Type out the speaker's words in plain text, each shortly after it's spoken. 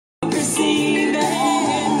Receiving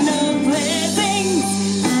the blessings,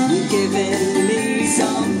 giving me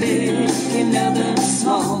some big and others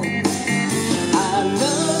small. I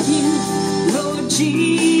love you, Lord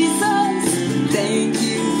Jesus. Thank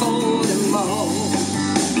you for them all.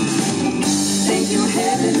 Thank you,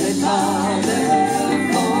 Heavenly Father,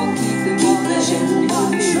 for keeping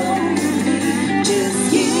watch over me.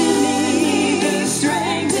 Just give me the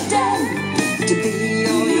strength today to be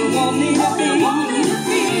all you want me to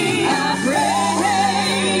be. I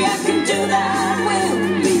pray I can do that will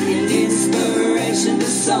be an inspiration to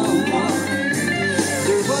someone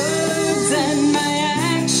through words and my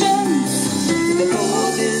actions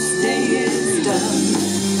before this day is done.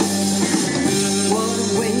 What a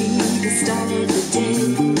way to start the day.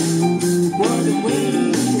 What a way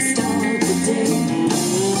to start the day.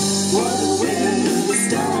 What a way to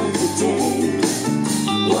start the day.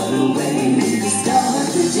 What a way to start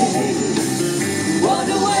the day. What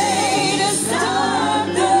a way to start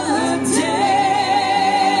the day.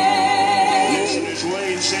 As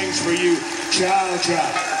Wayne sings for you, Child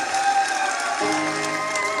Child.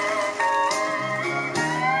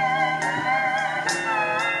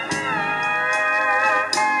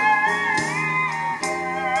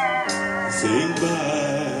 Think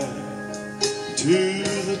back to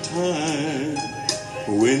the time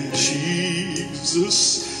when Jesus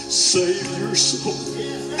saved your soul.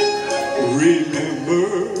 Remember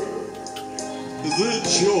the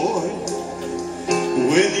joy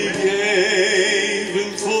when He gave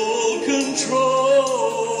Him full control.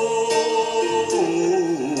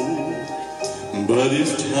 But if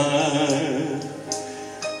time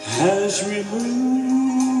has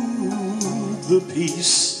removed the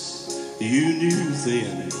peace you knew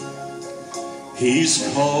then, He's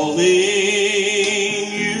calling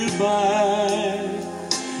you back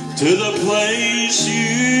to the place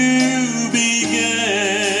you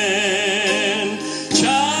began.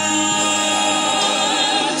 Child,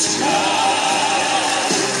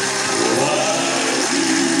 child, why do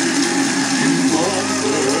you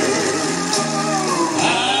wander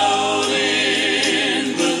out in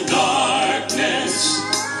the darkness,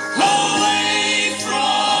 away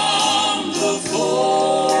from the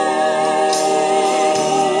fold?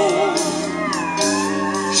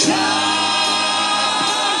 Child,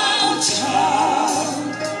 child,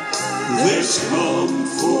 there's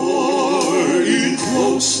comfort in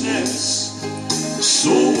closeness,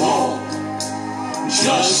 so walk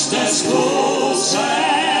just as close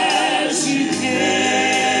as you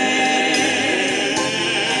can.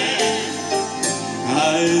 I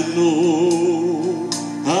know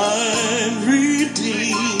I'm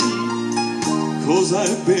redeemed, 'cause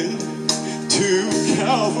I've been to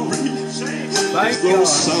Calvary. Though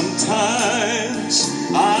sometimes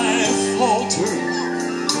I falter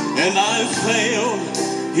and I fail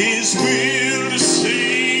His will to see.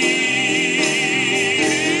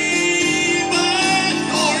 But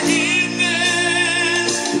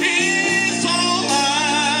forgiveness is all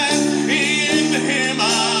mine. In Him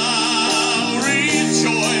I'll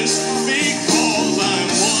rejoice, because I'm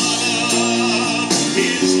one of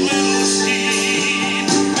His little sheep,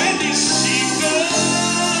 and His sheep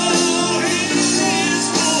know His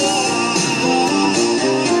voice.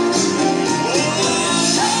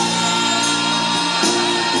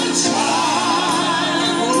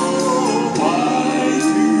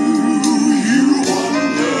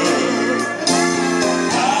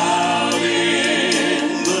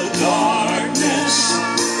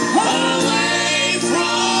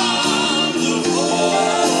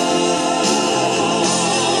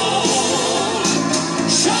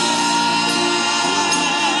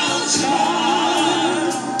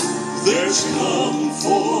 There's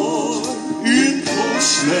comfort in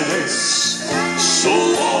closeness, so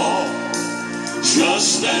walk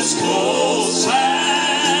just as close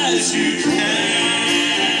as you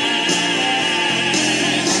can.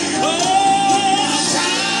 Oh,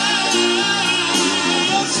 child,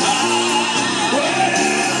 child, well,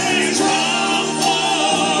 there's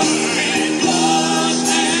comfort in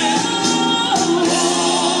closeness,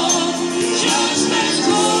 walk just as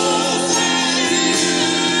close as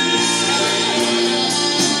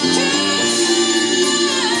you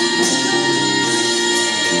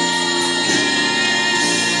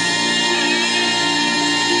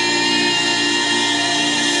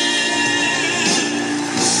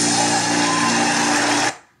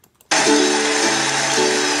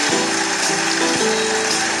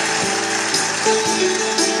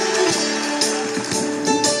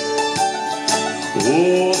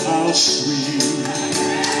oh, how sweet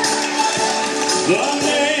the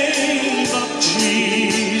name of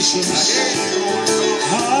Jesus,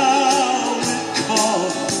 how it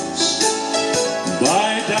calms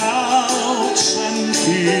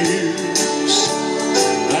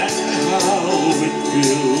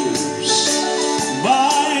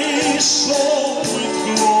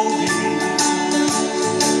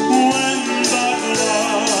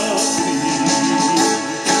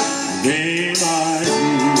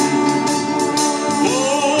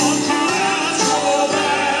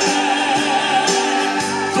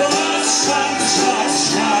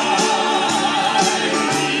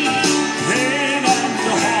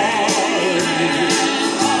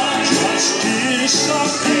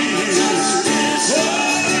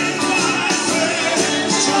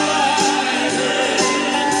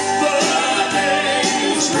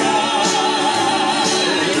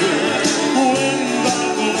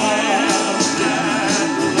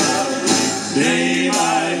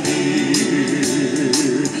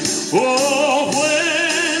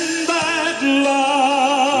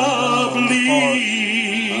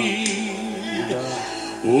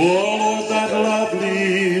Oh, Lord, that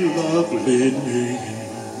lovely, lovely name.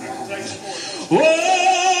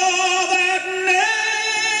 Oh, that name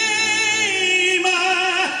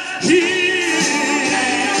I hear.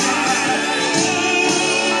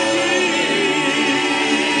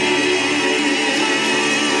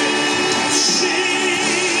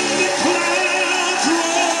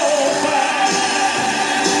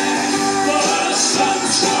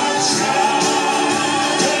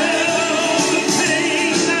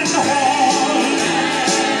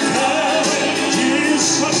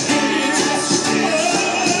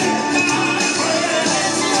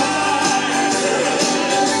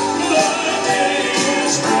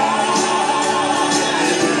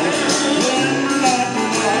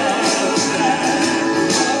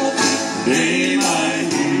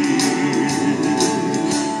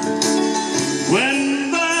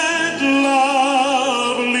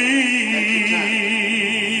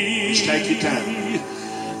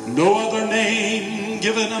 No other name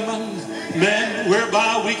given among men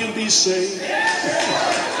whereby we can be saved.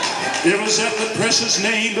 It was at the precious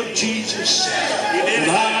name of Jesus that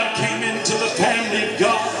I came into the family of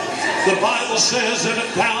God. The Bible says that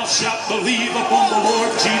if thou shalt believe upon the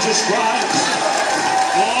Lord Jesus Christ,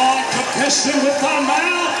 or confess him with thy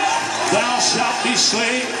mouth, thou shalt be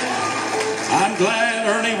saved. I'm glad,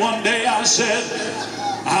 Ernie, one day I said,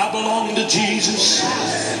 I belong to Jesus,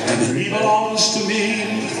 and he belongs to me.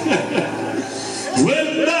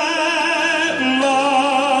 When that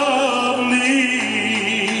lovely,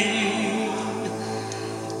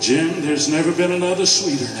 Jim, there's never been another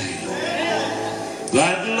sweeter name.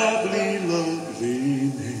 That lovely,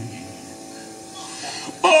 lovely name.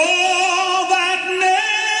 Oh, that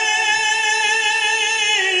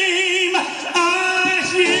name I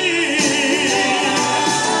hear.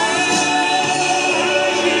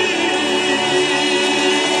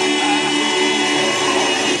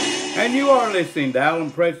 And you are listening to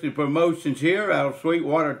Alan Presley Promotions here out of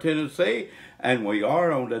Sweetwater, Tennessee. And we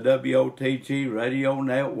are on the WOTG Radio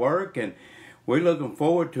Network. And we're looking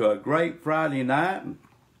forward to a great Friday night.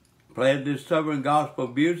 Playing this Southern Gospel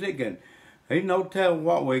music. And ain't no telling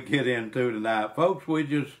what we get into tonight. Folks, we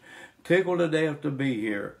just tickled to death to be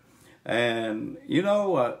here. And, you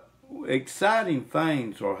know, exciting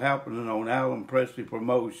things are happening on Alan Presley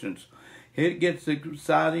Promotions. It gets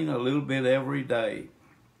exciting a little bit every day.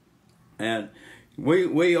 And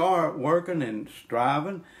we are working and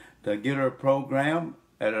striving to get our program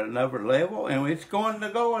at another level, and it's going to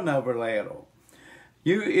go another level.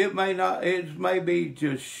 It may be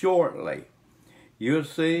just shortly. You'll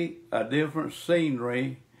see a different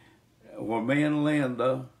scenery where me and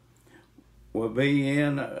Linda will be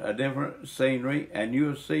in a different scenery, and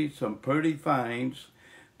you'll see some pretty things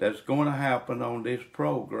that's going to happen on this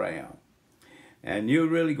program. And you're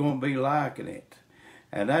really going to be liking it.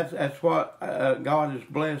 And that's what God is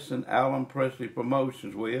blessing Alan Presley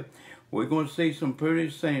Promotions with. We're going to see some pretty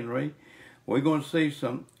scenery. We're going to see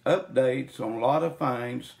some updates on a lot of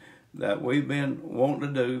things that we've been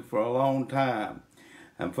wanting to do for a long time.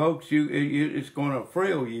 And folks, it's going to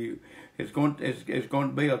thrill you. It's going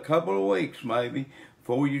to be a couple of weeks maybe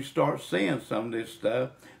before you start seeing some of this stuff.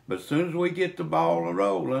 But as soon as we get the ball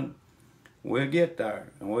rolling, we'll get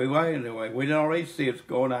there. And we don't already see it's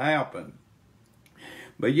going to happen.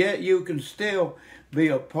 But yet you can still be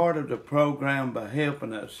a part of the program by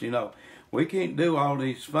helping us. You know, we can't do all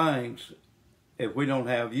these things if we don't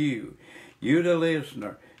have you. You, the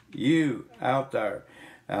listener, you out there.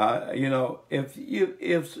 You know, if you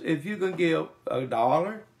can give $1, $2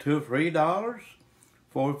 or $3, $4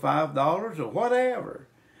 or $5 or whatever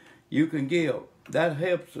you can give, that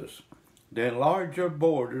helps us to enlarge our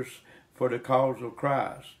borders for the cause of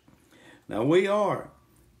Christ. Now we are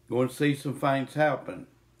going to see some things happen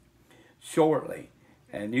shortly,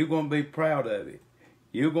 and you're going to be proud of it.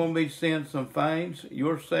 You're going to be seeing some things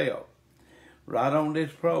yourself right on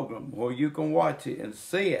this program where you can watch it and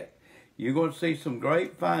see it. You're going to see some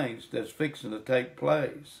great things that's fixing to take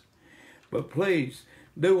place. But please,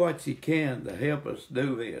 do what you can to help us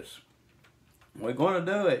do this. We're going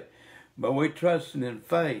to do it, but we're trusting in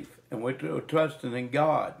faith, and we're trusting in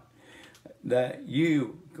God that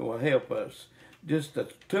you will help us. Just $2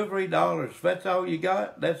 or $3, if that's all you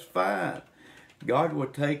got, that's fine. God will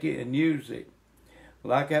take it and use it.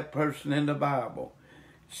 Like that person in the Bible.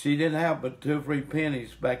 She didn't have but 2 or 3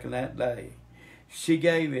 pennies back in that day. She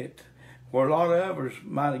gave it where a lot of others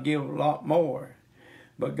might have given a lot more.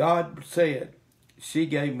 But God said she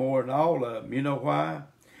gave more than all of them. You know why?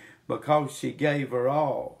 Because she gave her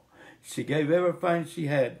all. She gave everything she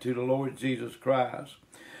had to the Lord Jesus Christ.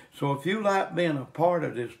 So if you like being a part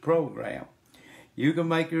of this program, you can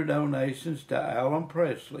make your donations to Alan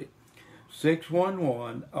Presley,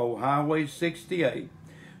 611 Old Highway 68,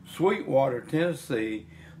 Sweetwater, Tennessee,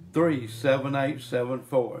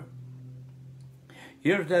 37874.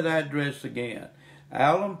 Here's that address again.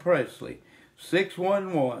 Alan Presley,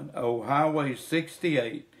 611 Old Highway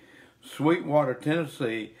 68, Sweetwater,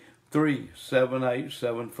 Tennessee,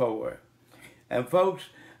 37874. And folks,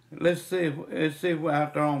 let's see if we're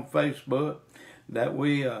out there on Facebook that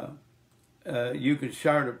you can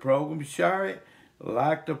share the program. Share it,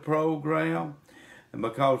 like the program, and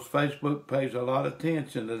because Facebook pays a lot of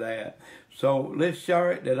attention to that. So let's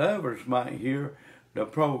share it that others might hear the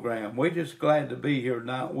program. We're just glad to be here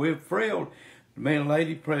tonight. We're thrilled, me and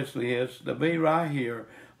Lady Presley is, to be right here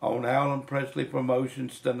on Alan Presley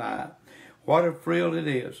Promotions tonight. What a thrill it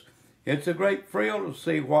is. It's a great thrill to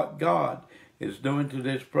see what God is doing to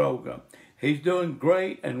this program. He's doing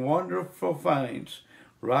great and wonderful things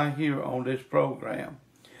right here on this program.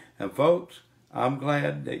 And folks, I'm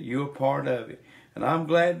glad that you're a part of it. And I'm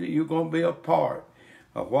glad that you're going to be a part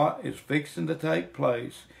of what is fixing to take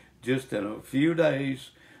place just in a few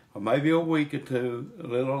days, or maybe a week or two, a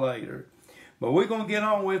little later. But we're going to get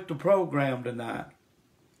on with the program tonight.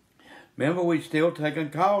 Remember, we're still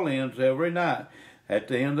taking call-ins every night at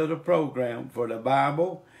the end of the program for the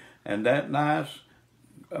Bible and that nice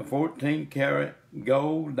 14-karat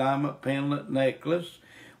gold diamond pendant necklace.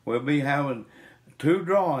 We'll be having 2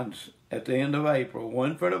 drawings at the end of April,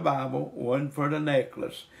 one for the Bible, one for the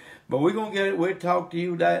necklace. But we're going to get it. We'll talk to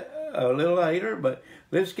you that a little later, but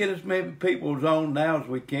let's get as many people on now as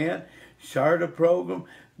we can. Share the program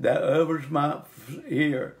that others might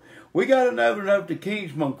hear. We got another of the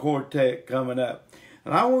Kingsman Quartet coming up,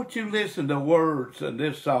 and I want you to listen to words in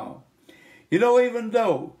this song. You know, even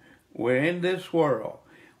though we're in this world,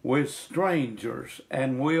 we're strangers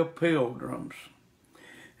and we're pilgrims,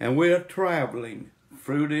 and we're traveling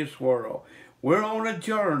through this world. We're on a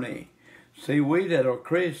journey. See, we that are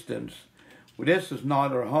Christians, this is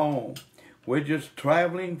not our home. We're just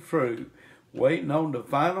traveling through, waiting on the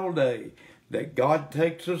final day that God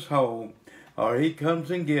takes us home, or He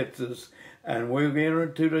comes and gets us, and we're entering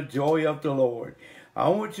into the joy of the Lord. I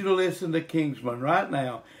want you to listen to Kingsman right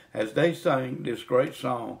now as they sing this great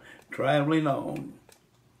song, Traveling On.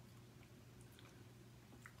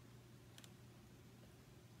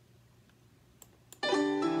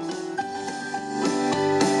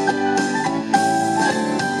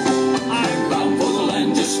 I'm bound for the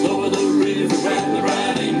land just over the river where the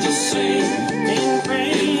right angels sing. In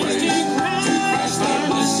praise to Christ our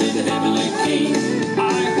blessed heavenly King. I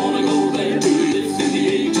wanna go there to live through the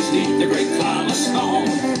ages, neath the great cloudless home.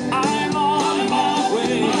 I'm on my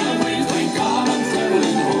way, thank God I'm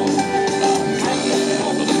traveling home.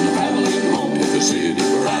 I'm traveling home to the city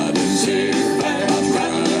where I've been saved. I'm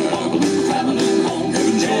traveling home,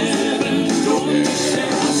 heaven's joy to share.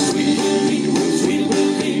 How sweet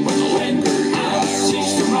will be when the linger I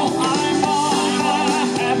cease to roam. I'm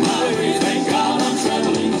on my way, thank God I'm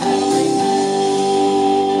traveling home.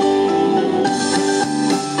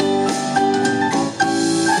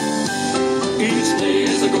 Each day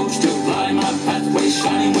as a ghost to fly my pathway,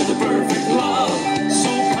 shining with a perfect love. So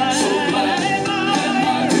glad am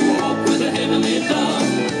I to walk with a heavenly dove.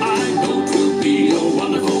 I know 'twill be a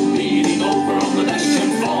wonderful meeting over on the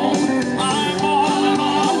Dacian foam. I'm on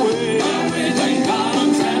my way, thank God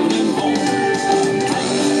I'm traveling home.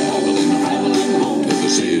 I'm traveling home to the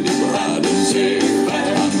city where I've been saved.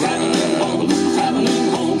 I'm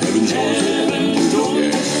traveling home, heaven's joy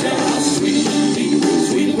to share. How sweet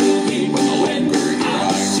will be when the linger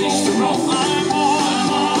I cease to roam. I'm on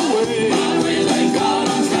my way, thank God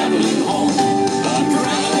I'm traveling home. I'm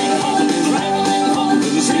traveling home to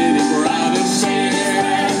the city where I've been saved.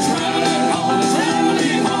 Traveling home,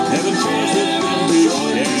 heaven's joy to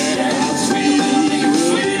share. How sweet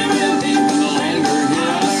will be when the linger I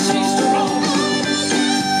cease to roam.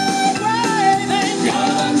 Thank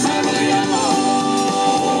God I'm traveling home.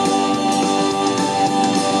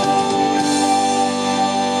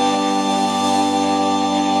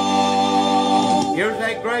 Here's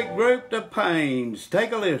that great group, The Pains.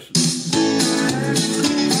 Take a listen.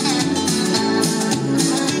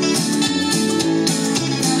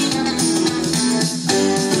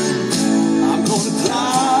 I'm gonna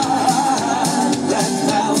climb that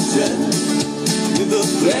mountain. In the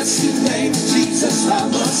blessed name of Jesus, I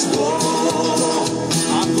must go.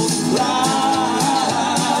 I'm gonna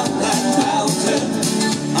climb that mountain.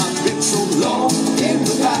 I've been so long in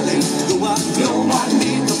the valley, though I know I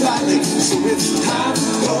need the valley. So it's time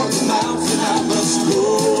for the mountain I must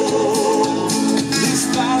go. This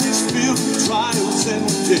valley's filled with trials and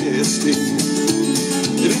testing.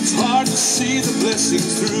 And it It's hard to see the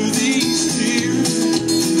blessings through these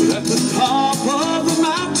tears, but at the top of the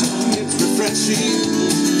mountain it's refreshing,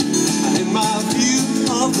 and my view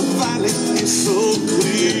of the valley is so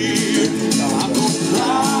clear. Now I'm gonna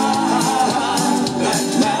climb that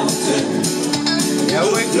mountain. Yeah,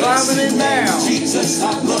 we're climbing it now. Jesus,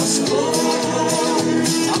 I must go.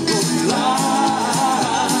 I'm gonna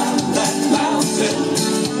climb that mountain.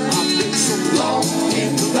 I've been so long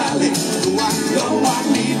in the valley, though I know I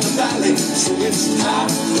need the valley, so it's time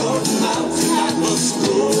for the mountain I must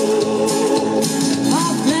go.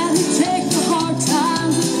 I'll gladly take the hard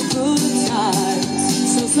times with the good times.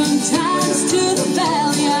 So sometimes to the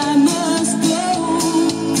valley I must go.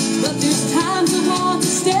 But there's times I want to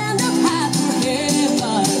stand up high for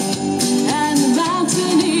heaven, and the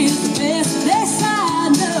mountain is the best place I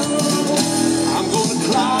know. I'm gonna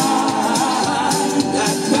climb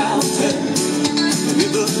that mountain, and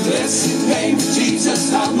in the blessed name of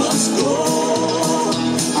Jesus I must go.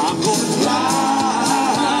 I'm gonna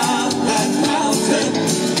climb that mountain.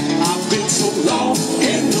 I've been so long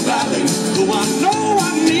in the valley, though I know I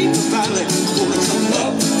need the valley. Gonna come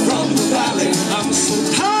up from the valley. I'm so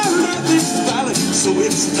tired of this valley, so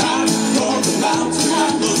it's time for the mountain I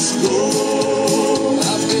must go.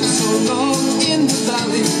 I've been so long in the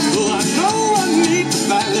valley, though I know I need the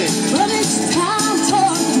valley, But it's time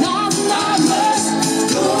for the mountain I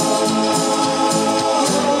must go.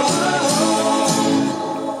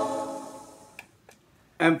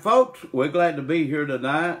 And folks, we're glad to be here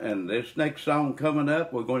tonight, and this next song coming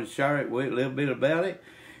up, we're going to share it with a little bit about it.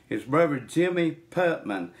 It's Brother Jimmy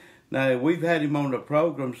Putman. Now, we've had him on the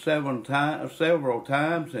program several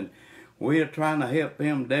times, and we are trying to help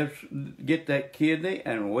him get that kidney,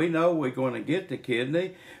 and we know we're going to get the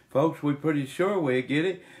kidney. Folks, we're pretty sure we'll get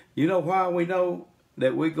it. You know why we know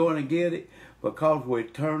that we're going to get it? Because we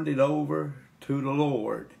turned it over to the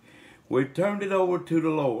Lord. We turned it over to the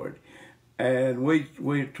Lord. And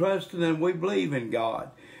we're trusting and we believe in God.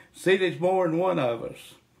 See, there's more than one of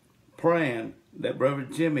us praying that Brother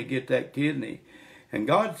Jimmy get that kidney. And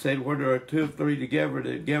God said, where there are two or three together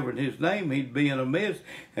in His name, He'd be in the midst.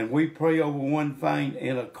 And we pray over one thing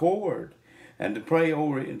in accord, and to pray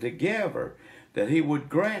over it together, that He would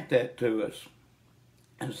grant that to us.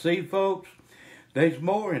 And see, folks, there's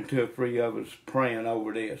more than two or three of us praying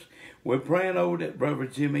over this. We're praying over that Brother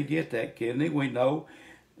Jimmy get that kidney. We know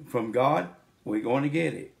from God, we're going to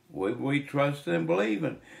get it. We trust and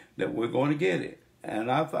believing that we're going to get it. And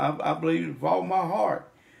I believe with all my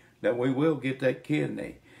heart that we will get that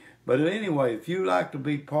kidney. But anyway, if you like to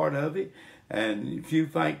be part of it, and if you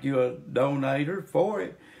think you're a donator for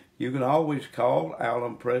it, you can always call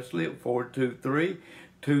Alan Presley at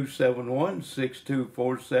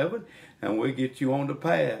 423-271-6247, and we'll get you on the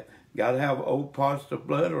path. Got to have old positive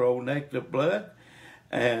blood or old negative blood.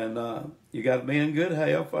 And you got to be in good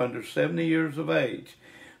health under 70 years of age.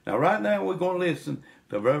 Now, right now, we're going to listen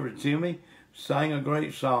to Brother Jimmy sing a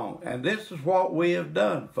great song. And this is what we have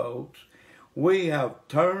done, folks. We have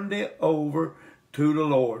turned it over to the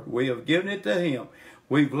Lord. We have given it to Him.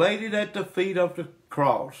 We've laid it at the feet of the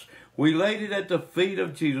cross. We laid it at the feet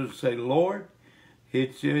of Jesus and say, Lord,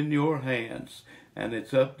 it's in your hands, and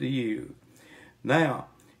it's up to you. Now,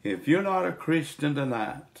 if you're not a Christian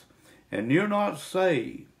tonight, and you're not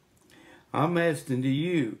saved, I'm asking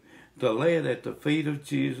you to lay it at the feet of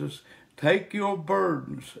Jesus. Take your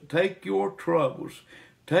burdens, take your troubles,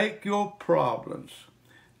 take your problems,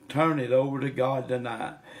 turn it over to God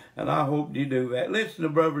tonight. And I hope you do that. Listen to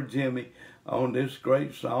Brother Jimmy on this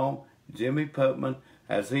great song, Jimmy Putman,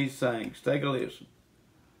 as he sings. Take a listen.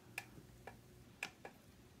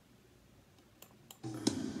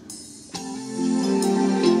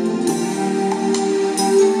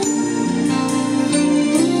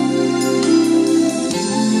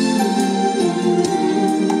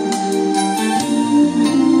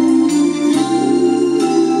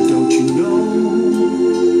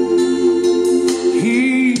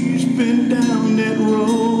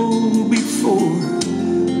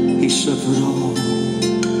 Suffered all.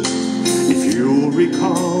 If you'll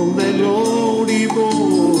recall that load He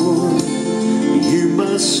bore, you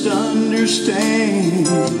must understand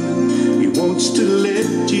He wants to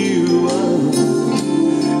lift you up.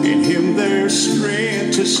 In Him there's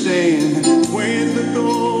strength to stand when the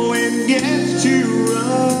going gets too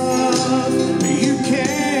rough. You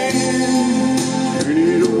can turn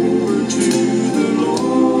it over to the Lord.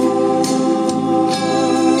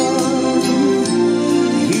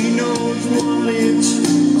 What it's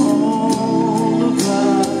all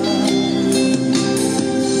about.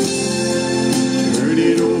 Turn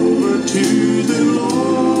it over to the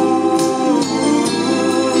Lord.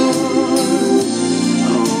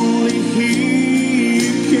 Oh,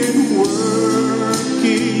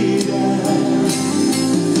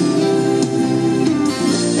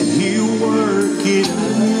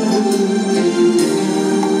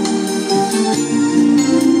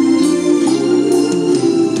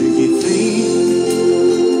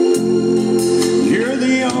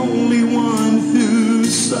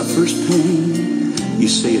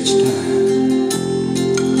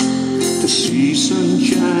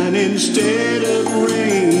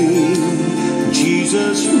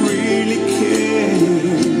 Jesus really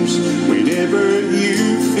cares whenever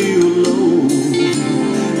you feel low.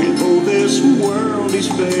 And though this world is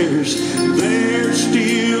bears, there's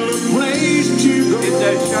still a place to go. Hit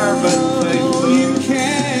that share button, Facebook. You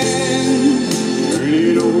can turn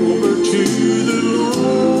it over to the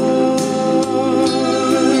Lord.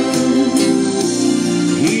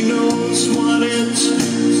 He knows what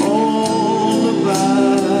it's all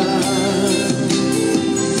about.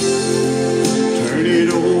 Turn it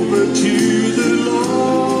over to the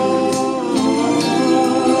Lord.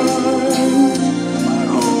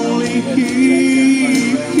 Only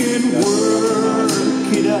He can work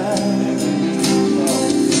it out.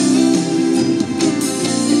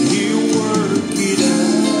 He'll work it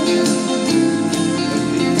out.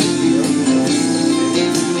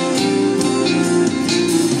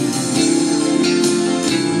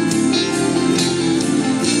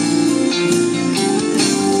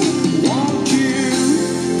 Won't you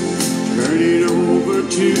turn it over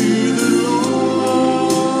to the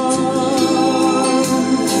Lord?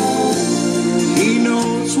 He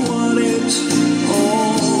knows what it's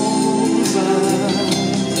all about.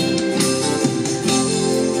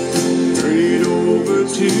 Turn it over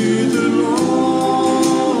to the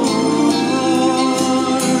Lord.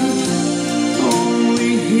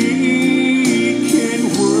 Only He can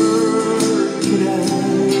work it out.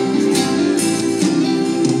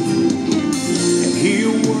 And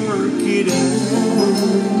He'll work it out.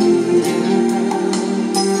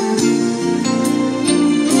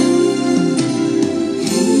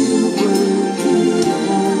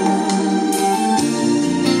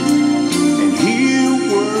 And He'll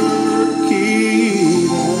work it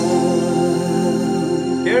out.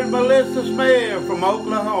 Here's Melissa Smith from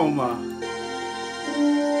Oklahoma.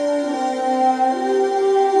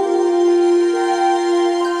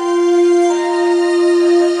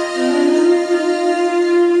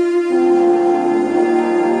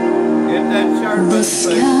 Hit that share The button,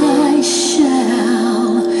 Facebook. sky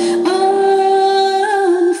shall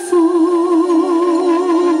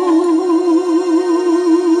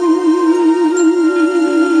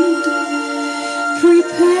unfold,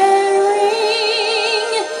 preparing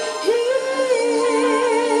His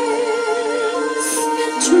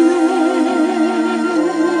entrance.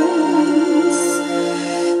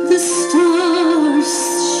 The stars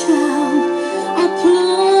shall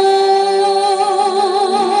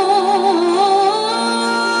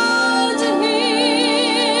applaud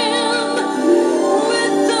Him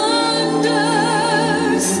with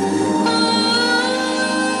thunders of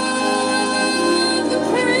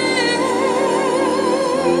praise.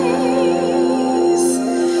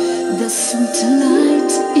 The sweet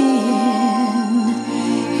light in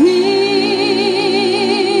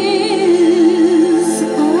His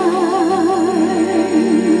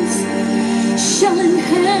eyes shall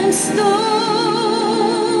enhance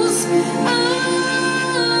those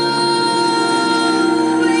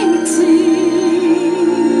awaiting,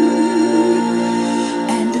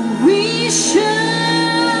 and we shall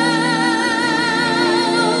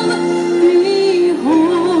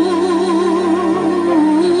behold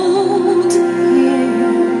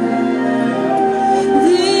Him,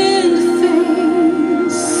 then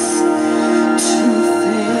face to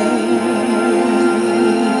face.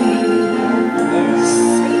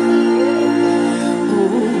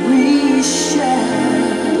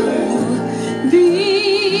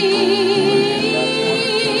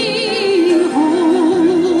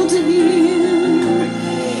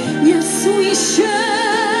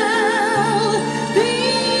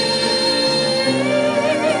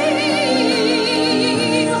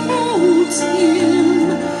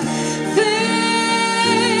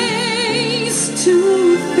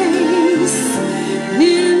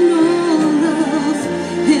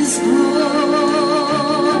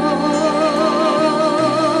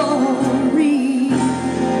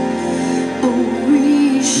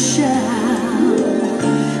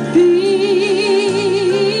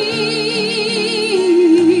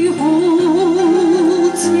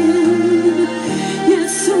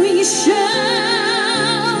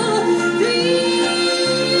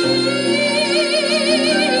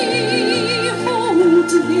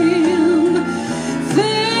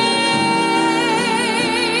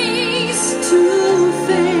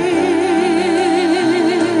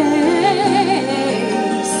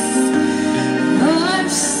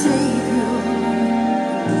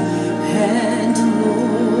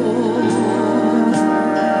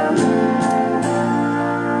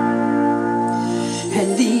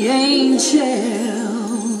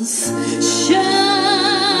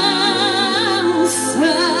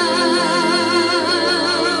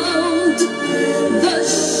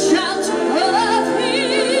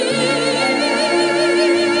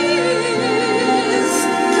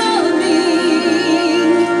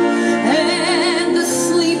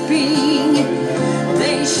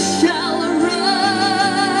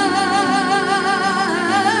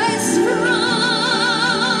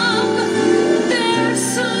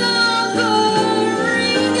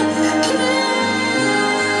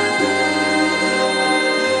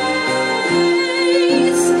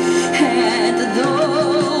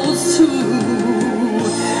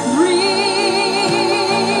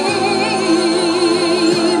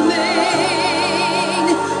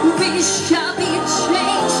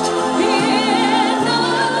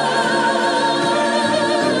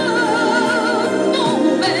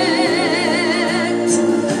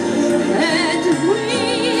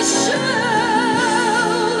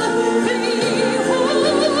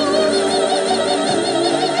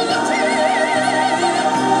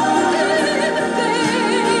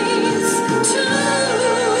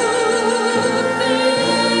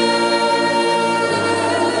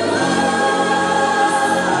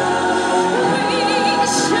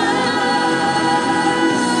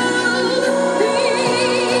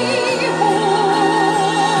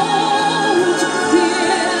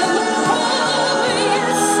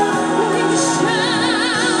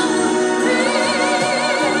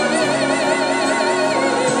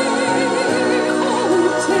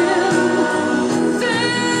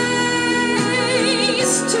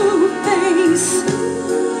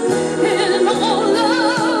 and all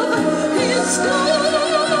love is gone.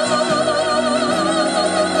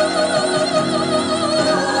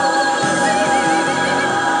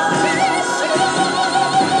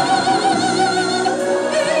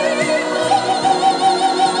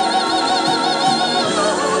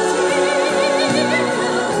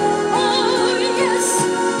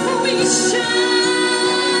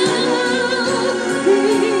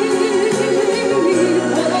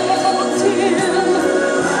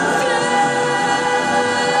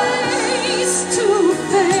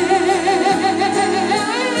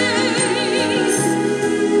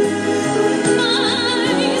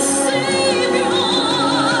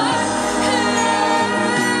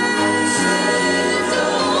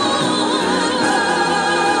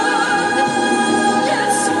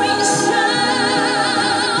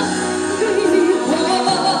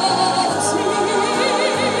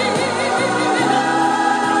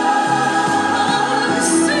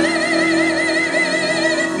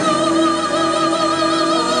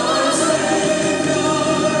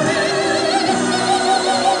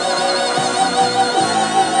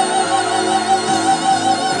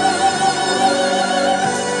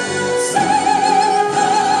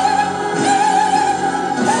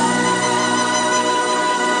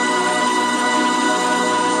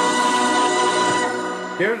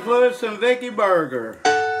 Here's Louis and Vicky Berger.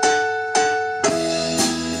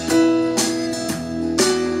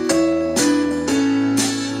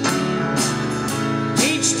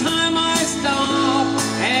 Each time I stop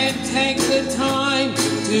and take the time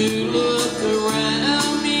to look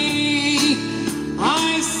around me,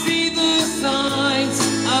 I see the signs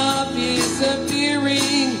of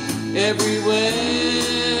disappearing everywhere.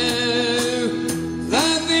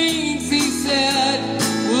 The things he said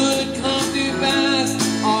would come to pass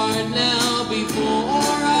are now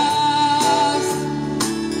before us,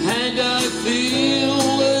 and I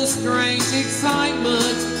feel a strange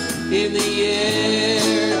excitement in the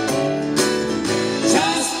air.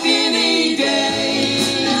 Just any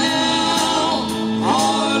day now,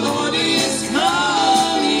 our Lord is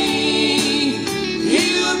coming.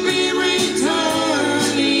 He'll be returning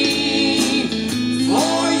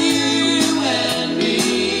for you and me.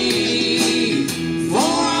 For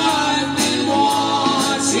I've been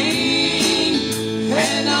watching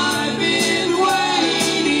and I've been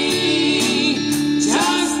waiting.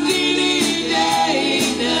 Just any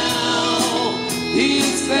day now,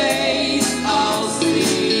 His face I'll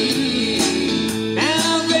see.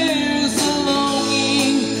 Now there's a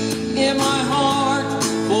longing in my heart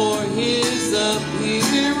for His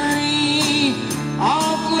appearing.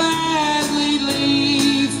 I'll gladly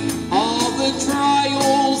leave all the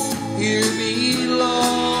trials here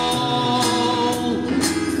below.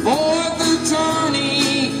 For the journey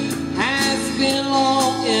has been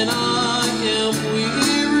long and I am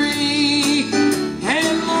weary.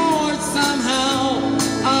 And Lord, somehow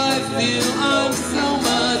I feel I'm so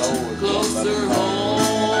much closer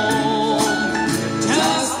home.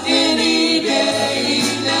 Just any day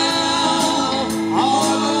now,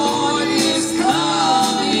 our Lord is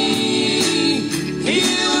coming.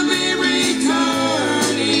 He'll be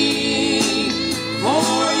returning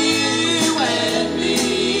for you and me.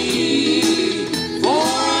 For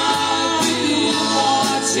I've been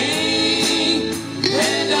watching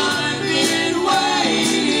and I've been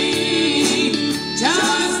waiting.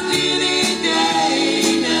 Just any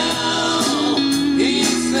day now,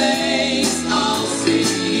 His face I'll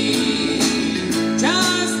see.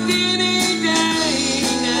 Just any day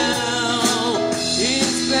now,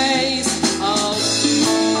 His face I'll see.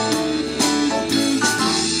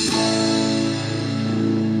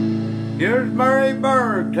 Here's Mary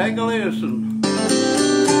Berg. Take a listen.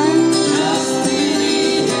 Just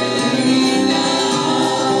any day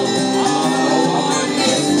now, our Lord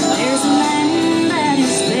is There's a land that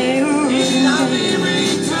is there, I'll be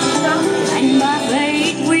returning. and by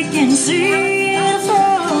faith we can see it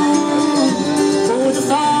through. For the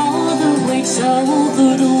Father waits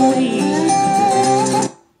over the way.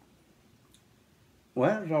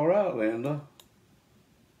 Well, it's all right, Linda.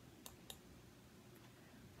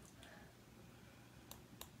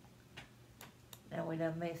 Now we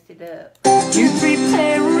done messed it up. To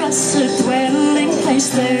prepare us a dwelling place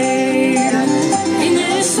there, in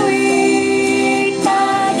the sweet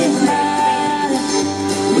by and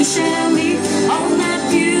by, we shall meet on that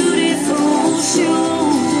beautiful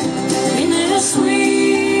shore. In the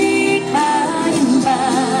sweet by and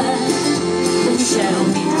by, we shall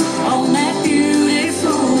meet on that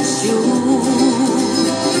beautiful shore.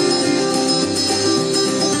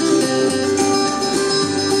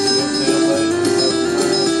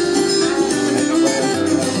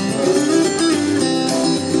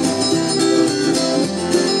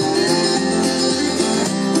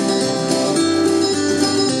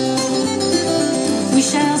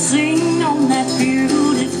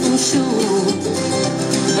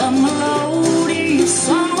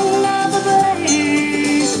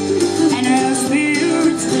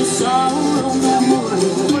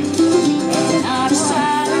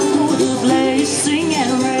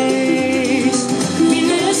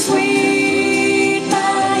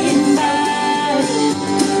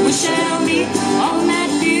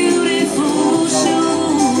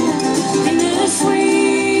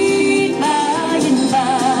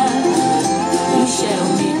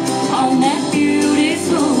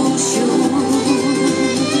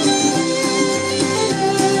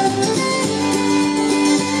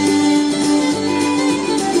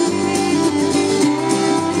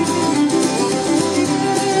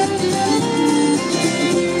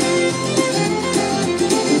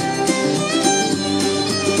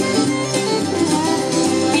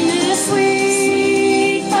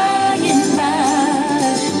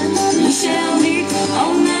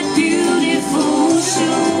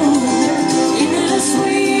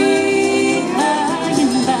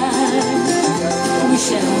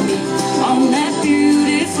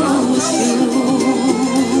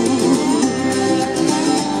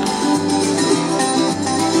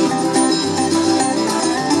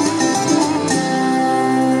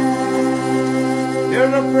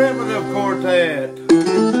 Primitive Quartet.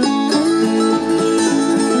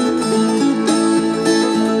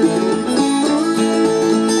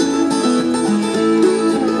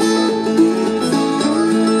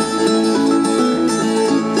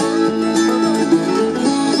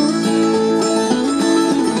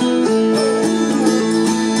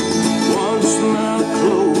 Once my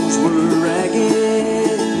clothes were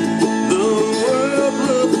ragged, the world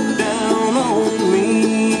looked down on me.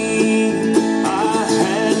 I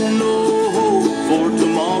had no hope for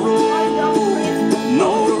tomorrow,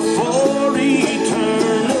 nor for eternity.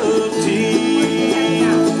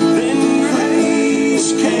 Then grace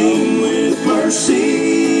came with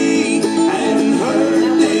mercy and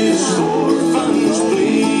heard this orphan's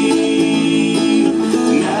plea.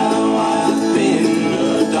 Now I've been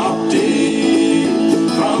adopted,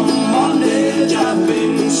 from bondage I've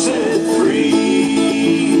been set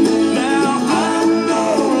free. Now I'm no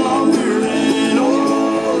longer an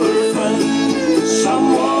orphan,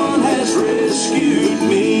 someone has rescued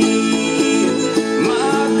me.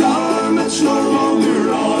 My garments no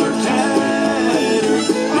longer are tattered,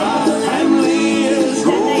 my family is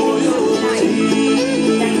royalty.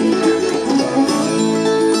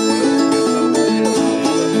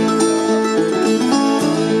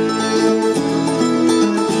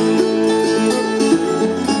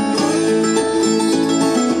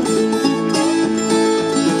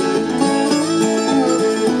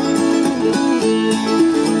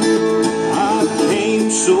 I came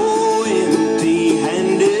so empty-handed,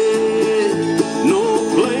 no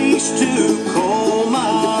place to call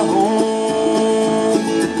my home,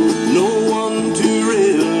 no one to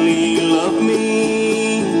really love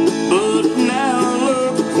me, but now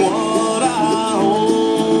look what I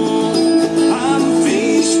own. I'm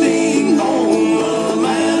feasting on the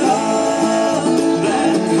manna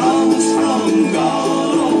that comes from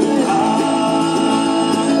God on high,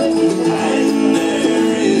 and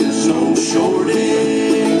there is no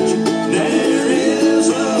shortage, there is a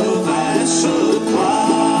vast supply.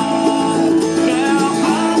 Now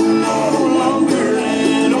I'm no longer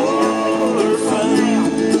an orphan,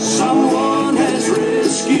 someone has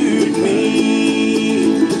rescued me.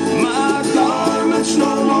 My garments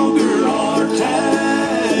no longer are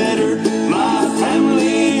tattered, my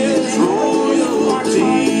family is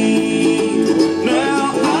royalty.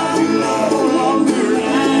 Now I'm no longer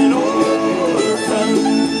an orphan,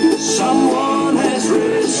 someone has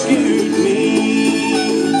rescued me.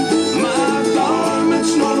 My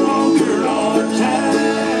garments no longer are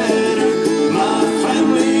tattered, my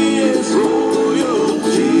family is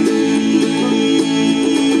royalty.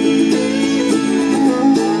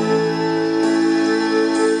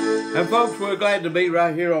 And folks, we're glad to be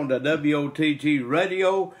right here on the WOTG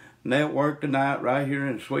Radio Network tonight, right here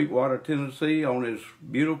in Sweetwater, Tennessee, on this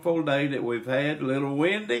beautiful day that we've had. A little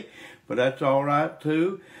windy, but that's all right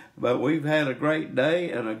too. But we've had a great day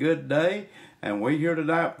and a good day, and we're here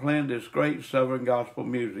tonight playing this great Southern gospel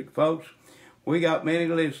music. Folks, we got many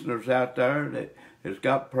listeners out there that has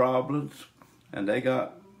got problems, and they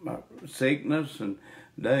got sickness, and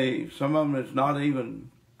some of them is not even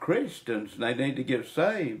Christians, and they need to get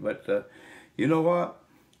saved. But you know what?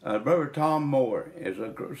 Brother Tom Moore is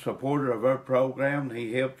a supporter of our program.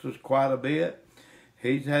 He helps us quite a bit.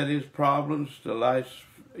 He's had his problems the last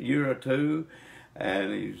year or two,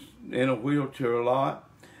 and he's in a wheelchair a lot,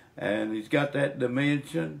 and he's got that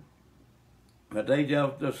dementia. But they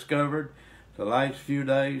just discovered the last few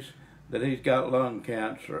days that he's got lung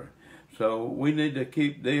cancer. So we need to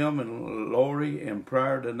keep them and Lori in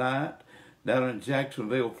prayer tonight down in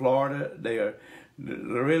Jacksonville, Florida. They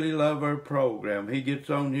really love our program. He gets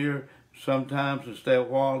on here sometimes and stay a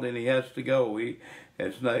while, then he has to go.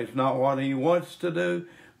 It's not what he wants to do,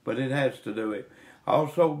 but it has to do it.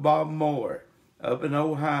 Also, Bob Moore up in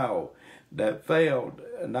Ohio that failed,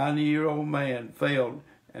 a 90-year-old man failed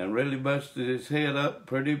and really busted his head up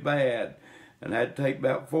pretty bad and had to take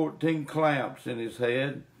about 14 clamps in his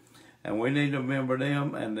head. And we need to remember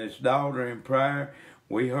them and this daughter in prayer.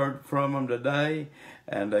 We heard from them today,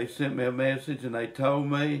 and they sent me a message, and they told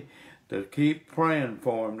me to keep praying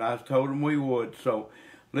for them. And I told them we would. So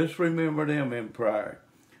let's remember them in prayer.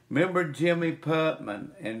 Remember Jimmy Putman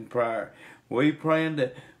in prayer. We praying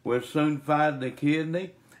that we'll soon find the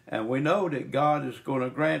kidney, and we know that God is going to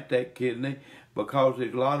grant that kidney because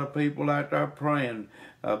there's a lot of people out there praying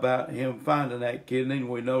about him finding that kidney, and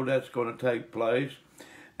we know that's going to take place.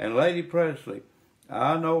 And Lady Presley,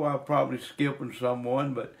 I know I'm probably skipping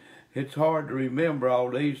someone, but it's hard to remember all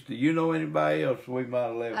these. Do you know anybody else we might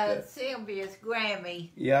have left out? Sylvia's Grammy.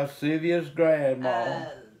 Yeah, Sylvia's grandma.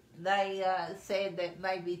 They said that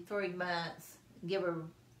maybe 3 months, give her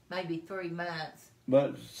maybe 3 months.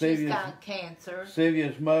 But She's got cancer.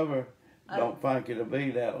 Sylvia's mother don't think it'll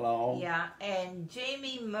be that long. Yeah, and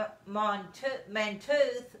Jimmy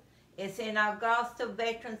Mantooth is in Augusta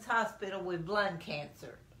Veterans Hospital with lung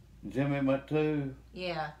cancer. Jimmy Mantooth?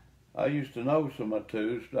 Yeah. I used to know some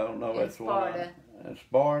Mantooths. I don't know that's Sparta. one.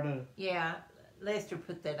 Sparta? Yeah, Lester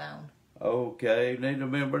put that on. Okay, need to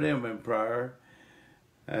remember them in prayer.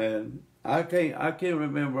 And I can't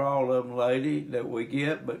remember all of them, lady, that we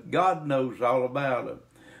get, but God knows all about them.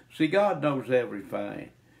 See, God knows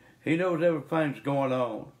everything. He knows everything's going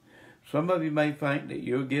on. Some of you may think that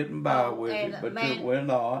you're getting by with it, but we're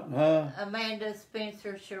not, huh? Amanda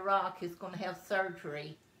Spencer Chirac is going to have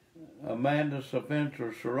surgery. Amanda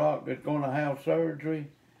Spencer Chirac is going to have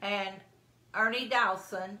surgery? And Ernie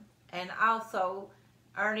Dawson, and also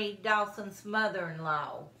Ernie Dawson's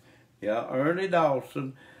mother-in-law. Yeah, Ernie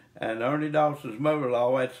Dawson, and Ernie Dawson's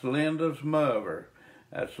mother-in-law, that's Linda's mother.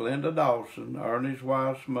 That's Linda Dawson, Ernie's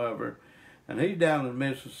wife's mother. And he's down in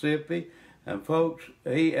Mississippi, and folks,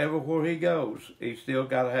 everywhere he goes, he's still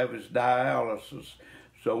got to have his dialysis.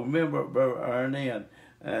 So remember, Brother Ernie and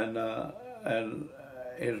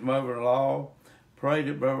his mother-in-law, pray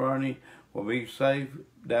that Brother Ernie will be safe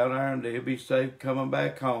down there, and he'll be safe coming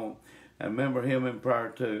back home. And remember him in prayer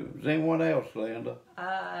too. Is anyone else, Linda?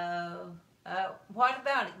 What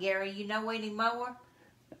about it, Gary? You know any more?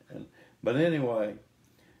 But anyway.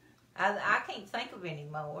 I can't think of any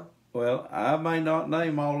more. Well, I may not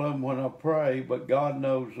name all of them when I pray, but God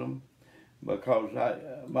knows them, because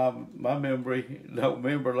my memory don't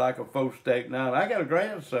remember like a phostatic mind. I got a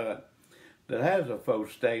grandson that has a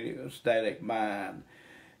phostatic mind.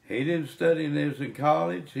 He didn't study this in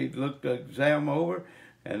college. He looked the exam over,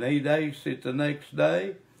 and he aced it the next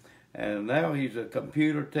day. And now he's a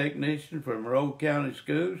computer technician for Monroe County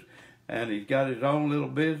Schools, and he's got his own little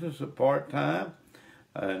business at part-time,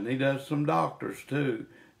 and he does some doctors too.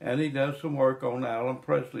 And he does some work on Alan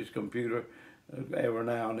Presley's computer every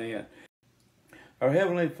now and then. Our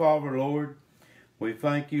Heavenly Father, Lord, we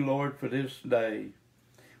thank you, Lord, for this day.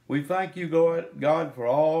 We thank you, God, for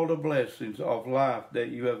all the blessings of life that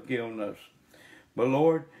you have given us. But,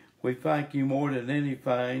 Lord, we thank you more than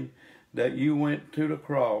anything that you went to the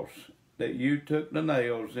cross, that you took the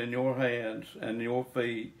nails in your hands and your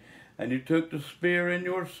feet, and you took the spear in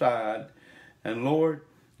your side, and, Lord,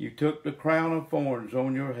 you took the crown of thorns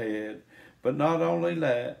on your head. But not only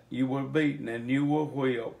that, you were beaten and you were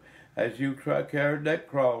whipped as you carried that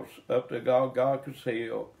cross up to Golgotha's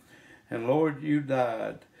hill. And Lord, you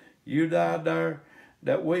died. You died there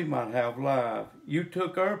that we might have life. You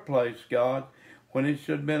took our place, God, when it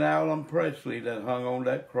should have been Alan Presley that hung on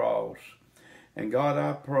that cross. And God,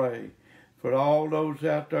 I pray for all those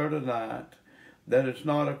out there tonight that is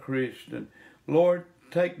not a Christian. Lord,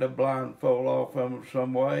 take the blindfold off of them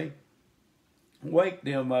some way. Wake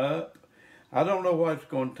them up. I don't know what it's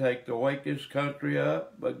going to take to wake this country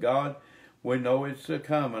up, but God, we know it's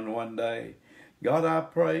coming one day. God, I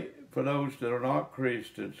pray for those that are not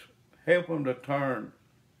Christians. Help them to turn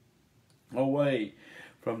away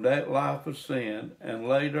from that life of sin and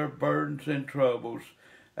lay their burdens and troubles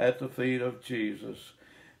at the feet of Jesus.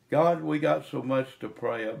 God, we got so much to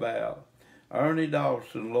pray about. Ernie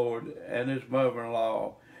Dawson, Lord, and his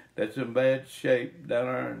mother-in-law that's in bad shape down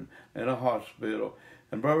there in a hospital.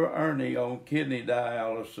 And Brother Ernie on kidney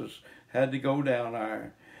dialysis had to go down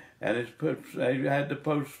there. And they had to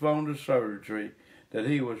postpone the surgery that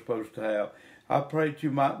he was supposed to have. I pray that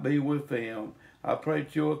you might be with him. I pray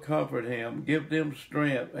that you will comfort him, give them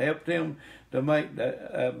strength, help them to make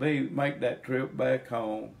that trip back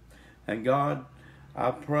home. And God,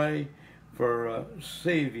 I pray for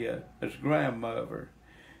Sylvia, his grandmother.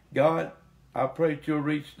 God, I pray that you'll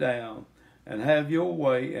reach down and have your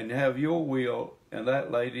way and have your will in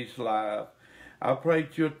that lady's life. I pray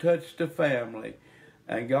that you'll touch the family,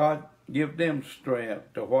 and God, give them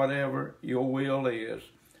strength to whatever your will is.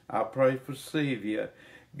 I pray for Sylvia.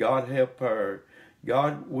 God, help her.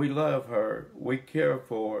 God, we love her. We care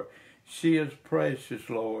for her. She is precious,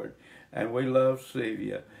 Lord, and we love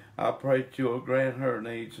Sylvia. I pray that you'll grant her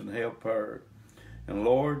needs and help her. And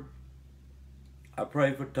Lord, I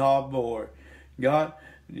pray for Todd Moore. God,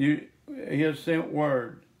 he has sent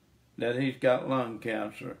word that he's got lung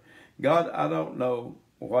cancer. God, I don't know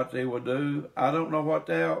what they will do. I don't know what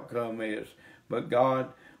the outcome is. But God,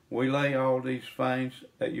 we lay all these things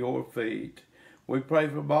at your feet. We pray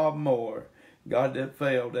for Bob Moore. God, that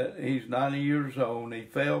failed. That he's 90 years old, and he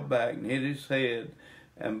fell back and hit his head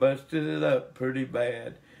and busted it up pretty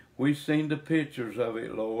bad. We've seen the pictures of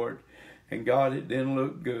it, Lord. And God, it didn't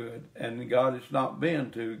look good. And God, it's not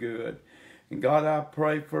been too good. And God, I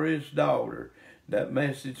pray for his daughter that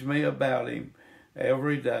message me about him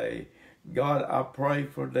every day. God, I pray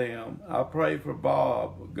for them. I pray for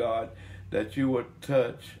Bob, God, that you would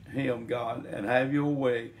touch him, God, and have your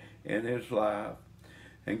way in his life.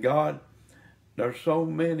 And God, there's so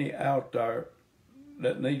many out there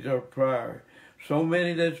that needs our prayer. So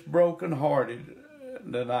many that's brokenhearted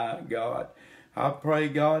tonight, God. I pray,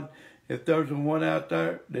 God, if there's one out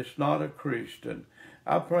there that's not a Christian,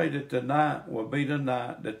 I pray that tonight will be the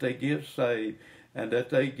night that they get saved and that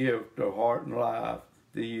they give their heart and life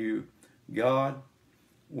to you. God,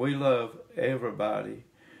 we love everybody.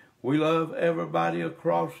 We love everybody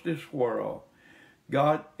across this world.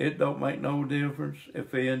 God, it don't make no difference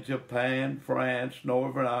if they're in Japan, France,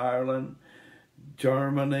 Northern Ireland,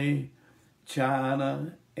 Germany,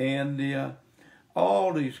 China, India,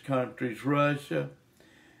 all these countries, Russia.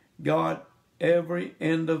 God, every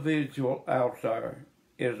individual out there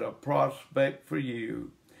is a prospect for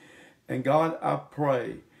you. And God, I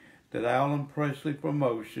pray that Alan Presley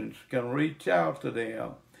Promotions can reach out to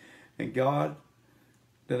them. And God,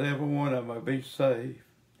 that every one of them will be saved.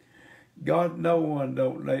 God, no one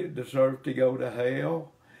don't deserve to go to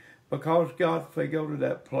hell. Because, God, if they go to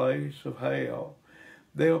that place of hell,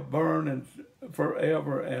 they'll burn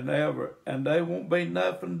forever and ever. And there won't be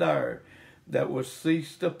nothing there that will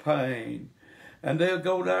cease the pain. And they'll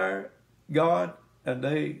go there, God, and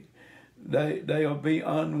they'll be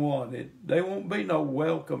unwanted. There won't be no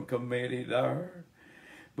welcome committee there.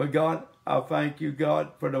 But God, I thank you,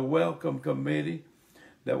 God, for the welcome committee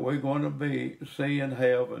that we're going to see in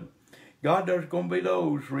heaven. God, there's going to be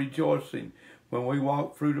those rejoicing when we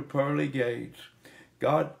walk through the pearly gates.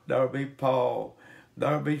 God, there'll be Paul,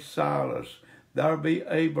 there'll be Silas, there'll be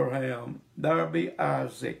Abraham, there'll be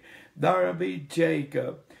Isaac, there'll be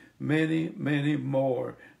Jacob, many, many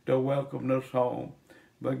more to welcome us home.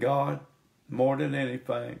 But God, more than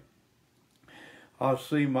anything, I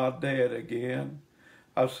see my dad again.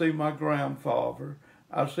 I see my grandfather.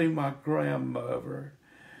 I see my grandmother.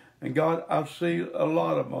 And God, I see a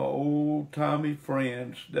lot of my old-timey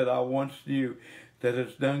friends that I once knew that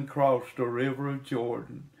has done crossed the river of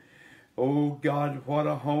Jordan. Oh, God, what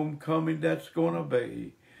a homecoming that's going to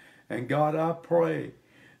be. And God, I pray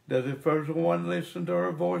that if there's one listening to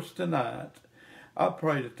our voice tonight, I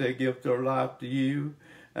pray that they give their life to you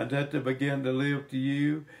and that they begin to live to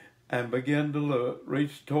you and begin to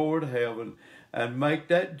reach toward heaven and make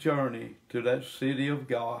that journey to that city of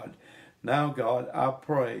God. Now, God, I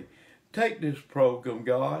pray, take this program,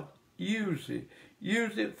 God, use it.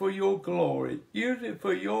 Use it for your glory. Use it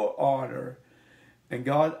for your honor. And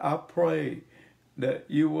God, I pray that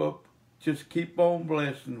you will just keep on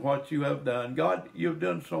blessing what you have done. God, you've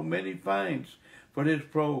done so many things for this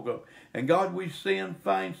program. And God, we're seeing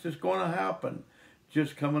things that's going to happen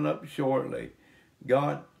just coming up shortly.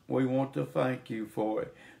 God, we want to thank you for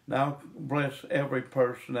it. Now, bless every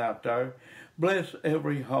person out there. Bless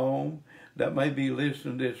every home that may be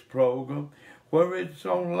listening to this program, whether it's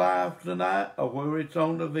on live tonight or whether it's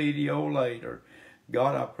on the video later.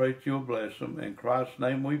 God, I pray that you'll bless them. In Christ's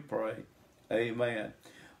name we pray. Amen.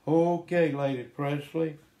 Okay, Lady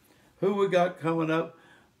Presley, who we got coming up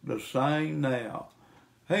to sing now?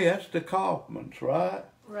 Hey, that's the Kaufmans, right?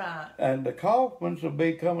 Right. And the Kaufmans will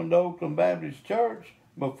be coming to Oakland Baptist Church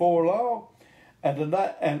before long. And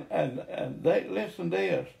they listen to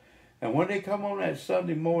this. And when they come on that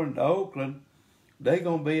Sunday morning to Oakland, they're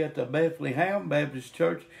going to be at the Bethlehem Baptist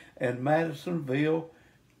Church in Madisonville,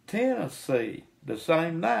 Tennessee, the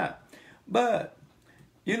same night. But,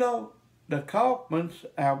 you know, the Kaufmans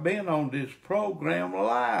have been on this program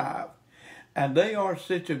live. And they are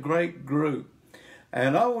such a great group.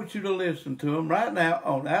 And I want you to listen to them right now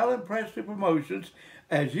on Alan Presley Promotions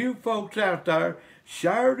as you folks out there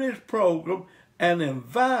share this program and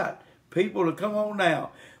invite people to come on now.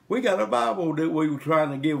 We got a Bible that we were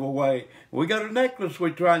trying to give away. We got a necklace we're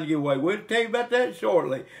trying to give away. We'll tell you about that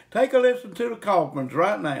shortly. Take a listen to the Kaufmans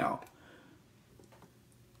right now.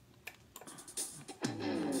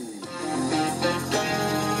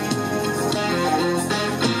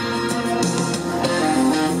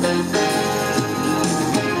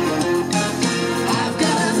 I've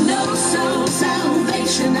got no soul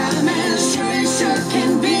salvation. I'm as sure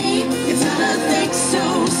can be. It's not a think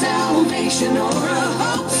so salvation or a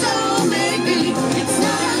hope so maybe. It's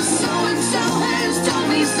not a so and so has told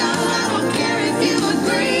me so. I don't care if you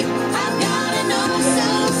agree. I've got a no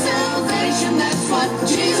soul salvation. That's what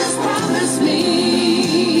Jesus promised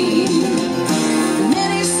me.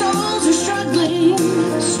 Many souls are struggling,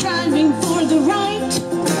 striving for the right,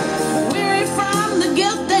 weary from the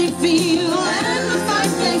guilt they feel and the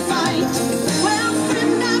fight they fight. Well,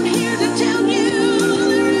 friend, I'm here to tell you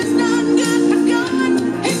there is none good but God.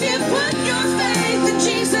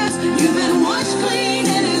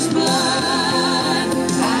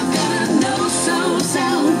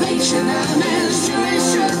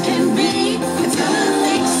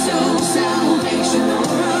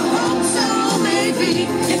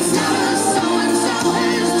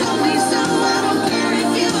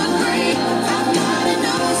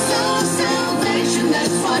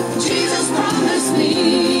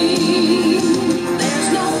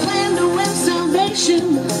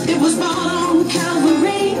 It was bought on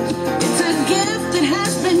Calvary. It's a gift that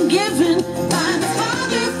has been given by the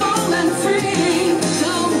Father, full and free.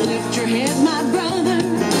 So lift your head, my brother.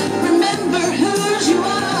 Remember whose you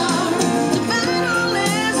are. The battle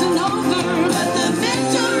isn't over, but the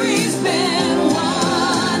victory's been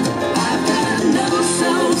won. I've got no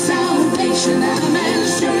soul salvation. I'm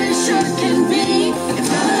as sure can be. It's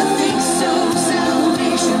not a think so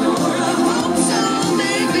salvation or a hope so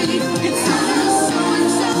maybe. It's not a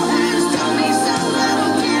so-and-so has told me so. I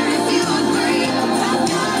don't care if you agree. I've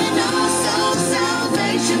got no soul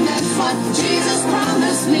salvation. That's what Jesus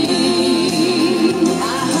promised me.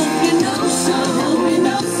 I hope you know so. You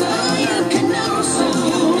know so. You can know so.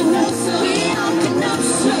 You know so. We all can know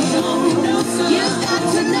so. You know so. You've got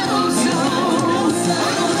to know so.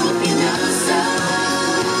 I hope you know so.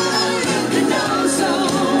 You can know so.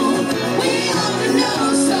 We all can know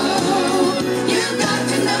so. You've got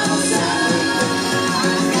to know so.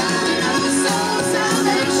 I've got to know soul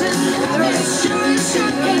salvation. I'm as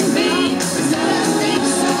sure can be. It's not a think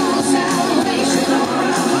soul salvation or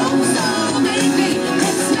a hope so maybe.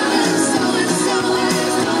 It's not a so-and-so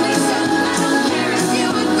has told me so. I don't care if you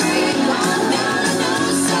agree. I've got to know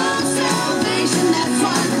soul salvation. That's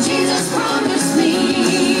what Jesus promised me.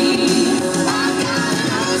 I've got to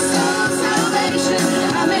know soul salvation.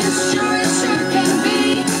 I'm as sure can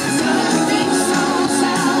be. It's not a think soul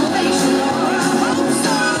salvation or a hope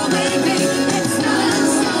so maybe. It's not a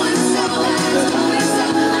so-and-so has told me so.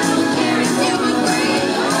 I don't care if you agree.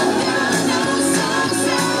 I've got to know soul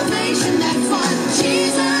salvation. That's what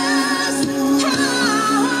Jesus promised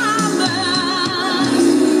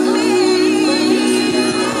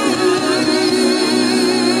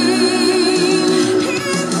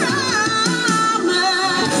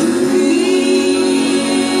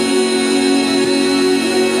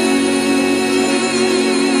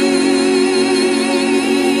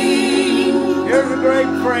Here's a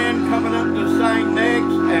great friend coming up to sing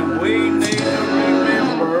next, and we need to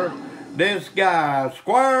remember this guy,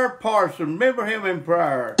 Squire Parson. Remember him in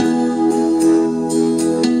prayer.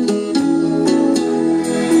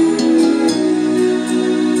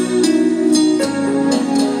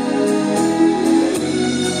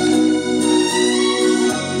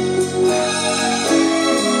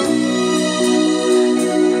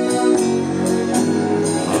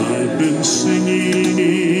 I've been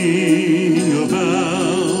singing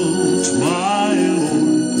about my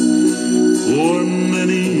Lord for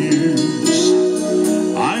many years.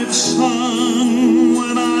 I've sung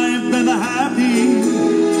when I've been happy.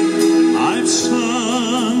 I've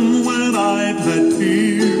sung when I've had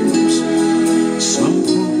tears. Some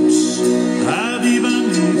folks have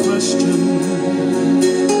even questioned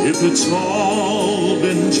if it's all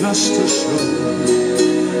been just a show.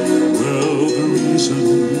 Well, the reason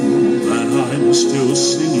that I'm still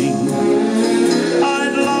singing,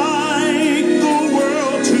 I'd like the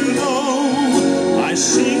world to know I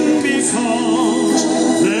sing because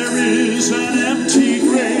there is an empty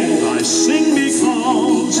grave. I sing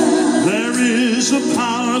because there is a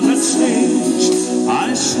power that saves.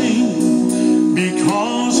 I sing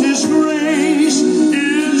because His grace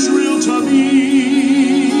is real to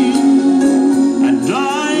me. And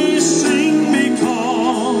I sing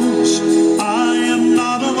because I am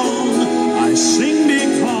not alone. I sing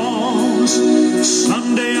because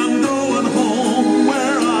someday I'm going home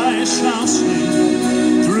where I shall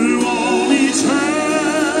sing through all eternity.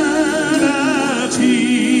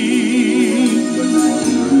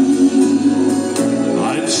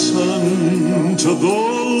 I've sung to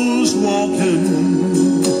those walking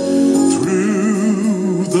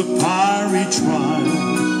through the fiery trial.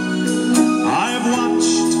 I've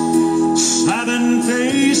watched saddened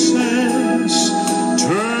faces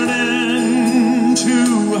turn into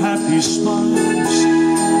happy smiles,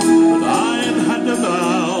 but I've had to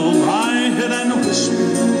bow my head and whisper,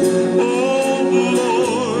 oh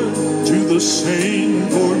Lord, do the same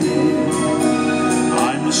for me.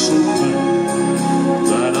 I'm so glad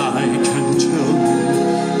that I can tell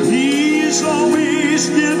you He's always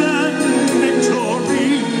given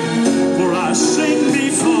victory. For I sing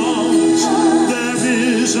because there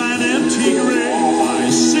is an empty grave. I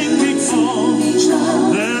sing because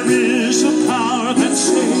there is a power that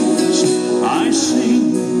saves. I sing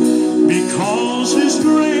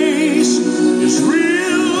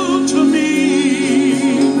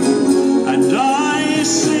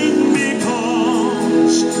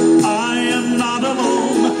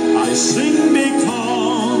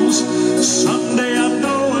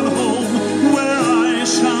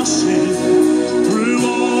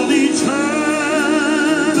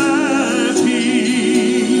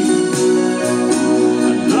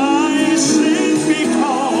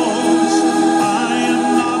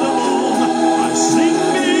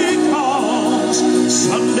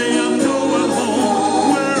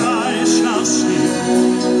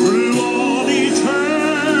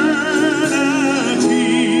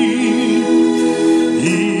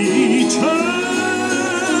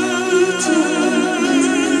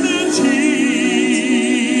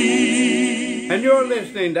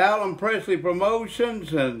listening to Alan Presley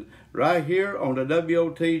Promotions, and right here on the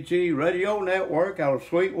WOTG Radio Network out of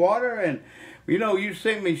Sweetwater. And you know, you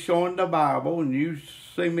see me showing the Bible, and you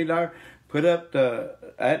see me there put up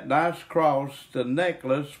that nice cross, the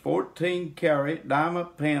necklace, 14-karat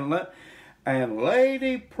diamond pendant. And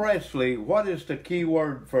Lady Presley, what is the key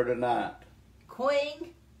word for tonight?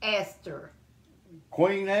 Queen Esther.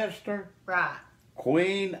 Queen Esther? Right.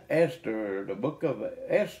 Queen Esther, the book of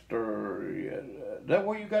Esther. Is that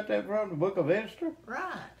where you got that from, the book of Esther?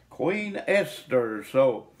 Right. Queen Esther.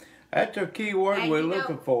 So that's a key word And we're you know-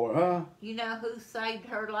 looking for, huh? You know who saved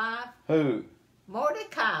her life? Who?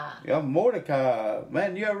 Mordecai. Yeah, Mordecai.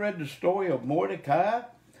 Man, you ever read the story of Mordecai?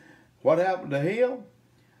 What happened to him?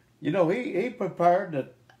 You know, he prepared to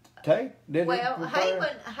take, didn't Well, he?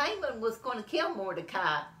 Prepare? Haman was going to kill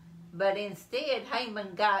Mordecai, but instead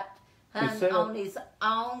Haman got hung Himself? on his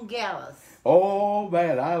own gallows. Oh,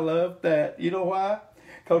 man, I love that. You know why?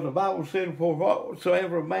 Because the Bible said, for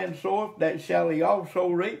whatsoever a man soweth, that shall he also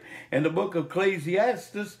reap. In the book of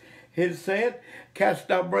Ecclesiastes, it said, cast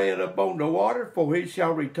thy bread upon the water, for he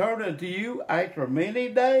shall return unto you after many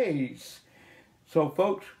days. So,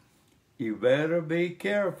 folks, you better be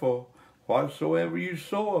careful. Whatsoever you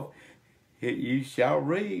sow, you shall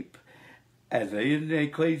reap. As in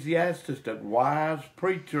Ecclesiastes, the wise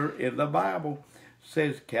preacher in the Bible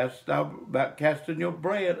says, about casting your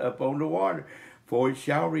bread upon the water, for it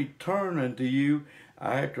shall return unto you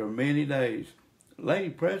after many days. Lady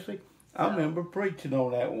Presley, I remember preaching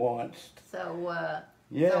on that once. So,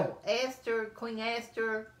 Yeah. so Esther, Queen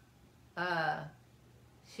Esther,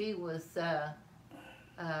 she was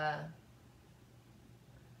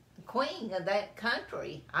queen of that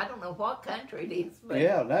country. I don't know what country it is, but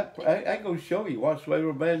Yeah, I go show you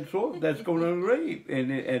whatsoever man soweth, that's going to reap.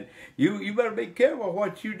 And you better be careful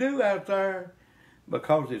what you do out there,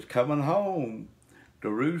 because it's coming home. The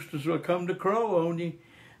roosters will come to crow on you,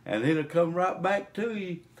 and it'll come right back to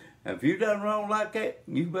you. And if you done wrong like that,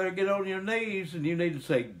 you better get on your knees and you need to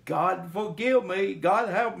say, God forgive me, God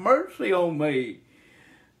have mercy on me.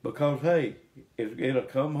 Because, hey, it'll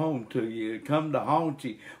come home to you. It'll come to haunt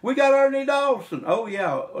you. We got Ernie Dawson. Oh,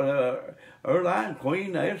 yeah, Erline,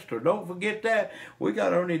 Queen Esther. Don't forget that. We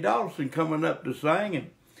got Ernie Dawson coming up to sing. And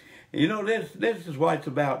you know, this is what it's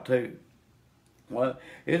about, too. Well,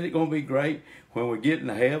 isn't it going to be great when we get in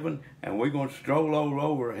heaven and we're going to stroll all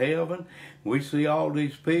over heaven? We see all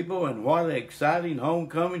these people, and what an exciting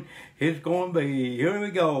homecoming it's going to be. Here we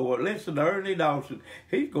go. Well, listen to Ernie Dawson.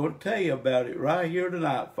 He's going to tell you about it right here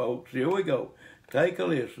tonight, folks. Here we go. Take a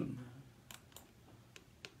listen.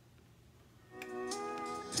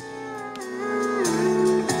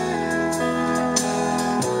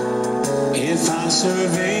 If I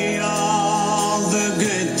survey all the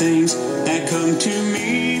good things that come to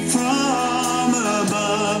me from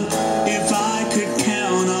above, if I could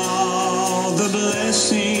count all the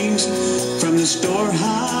blessings from the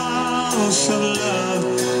storehouse of love,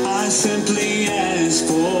 I simply ask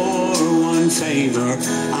for one favor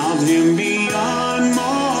of him beyond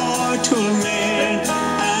mortal man,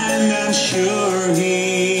 and I'm sure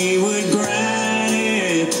he would grant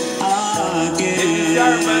it again.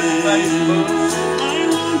 I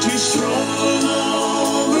want to stroll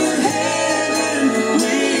over heaven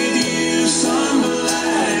with you some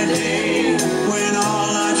glad day, when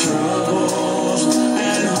all our troubles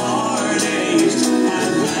and heartaches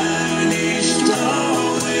have vanished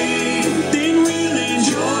away. Then we'll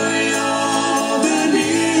enjoy all the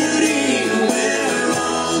beauty where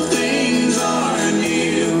all things are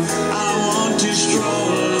new. I want to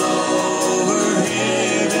stroll over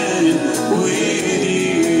heaven with you.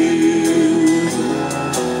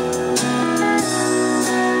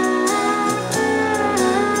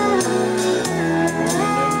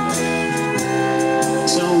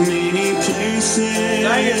 So many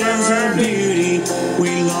places of beauty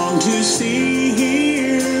we long to see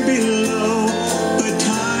here below, but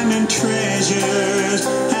time and treasures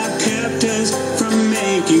have kept us from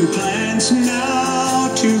making plans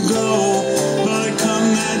now to go. But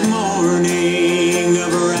come that morning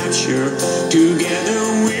of rapture, together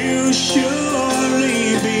we'll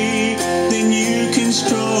surely be. Then you can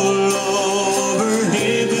stroll over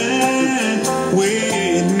heaven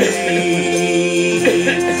with me. I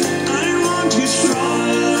want to stroll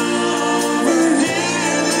over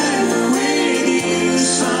heaven with you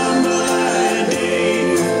some glad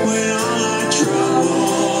day, when all our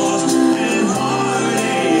troubles and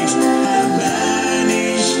heartaches have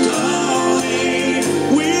vanished away.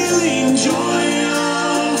 We'll enjoy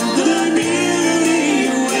all the beauty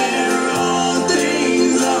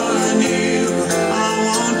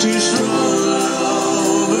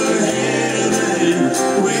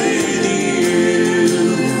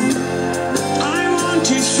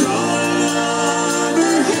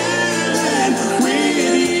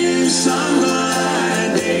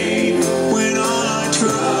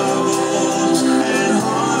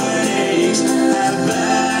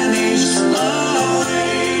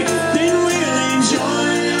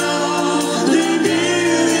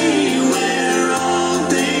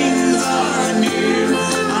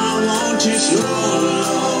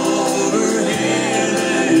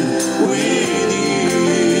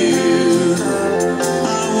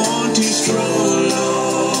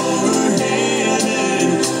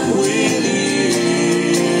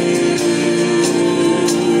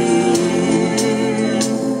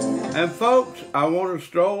I want to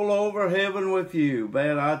stroll over heaven with you.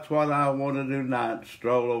 Man, that's what I want to do tonight,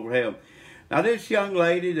 stroll over heaven. Now, this young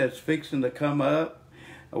lady that's fixing to come up,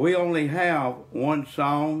 we only have one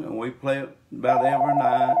song, and we play it about every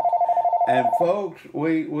night. And, folks,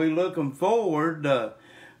 we looking forward to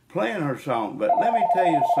playing her song. But let me tell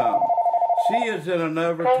you something. She is in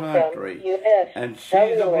another country, and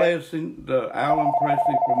she's a blessing to Alan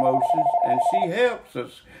Presley Promotions, and she helps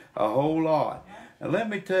us a whole lot. And let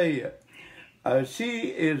me tell you, it's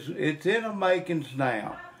in the makings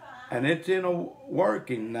now, and it's in a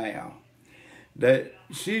working now, that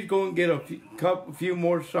she's going to get a few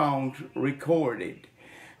more songs recorded,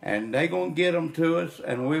 and they're going to get them to us,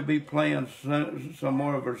 and we'll be playing some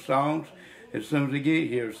more of her songs as soon as they get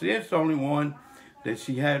here. See, it's the only one that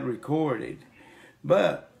she had recorded,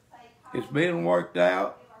 but it's being worked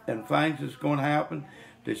out, and things is going to happen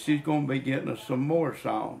that she's going to be getting us some more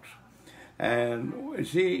songs. And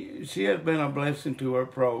she has been a blessing to her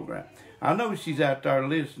program. I know she's out there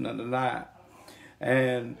listening tonight.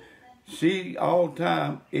 And she all the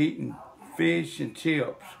time eating fish and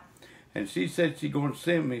chips. And she said she's going to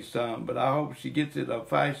send me some, but I hope she gets it a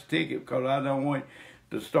fast ticket, because I don't want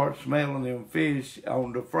to start smelling them fish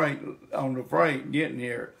on the freight getting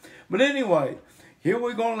here. But anyway, here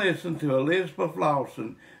we're going to listen to Elizabeth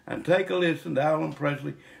Lawson and take a listen to Alan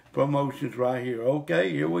Presley Promotions right here. Okay,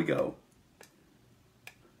 here we go.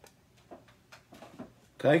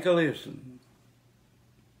 Take a listen.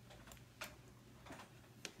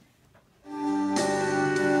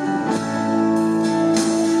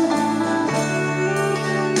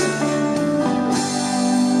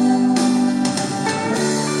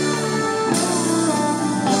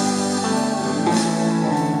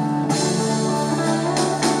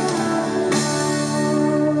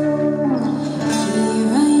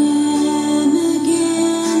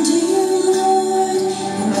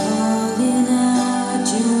 Calling out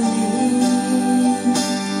your name.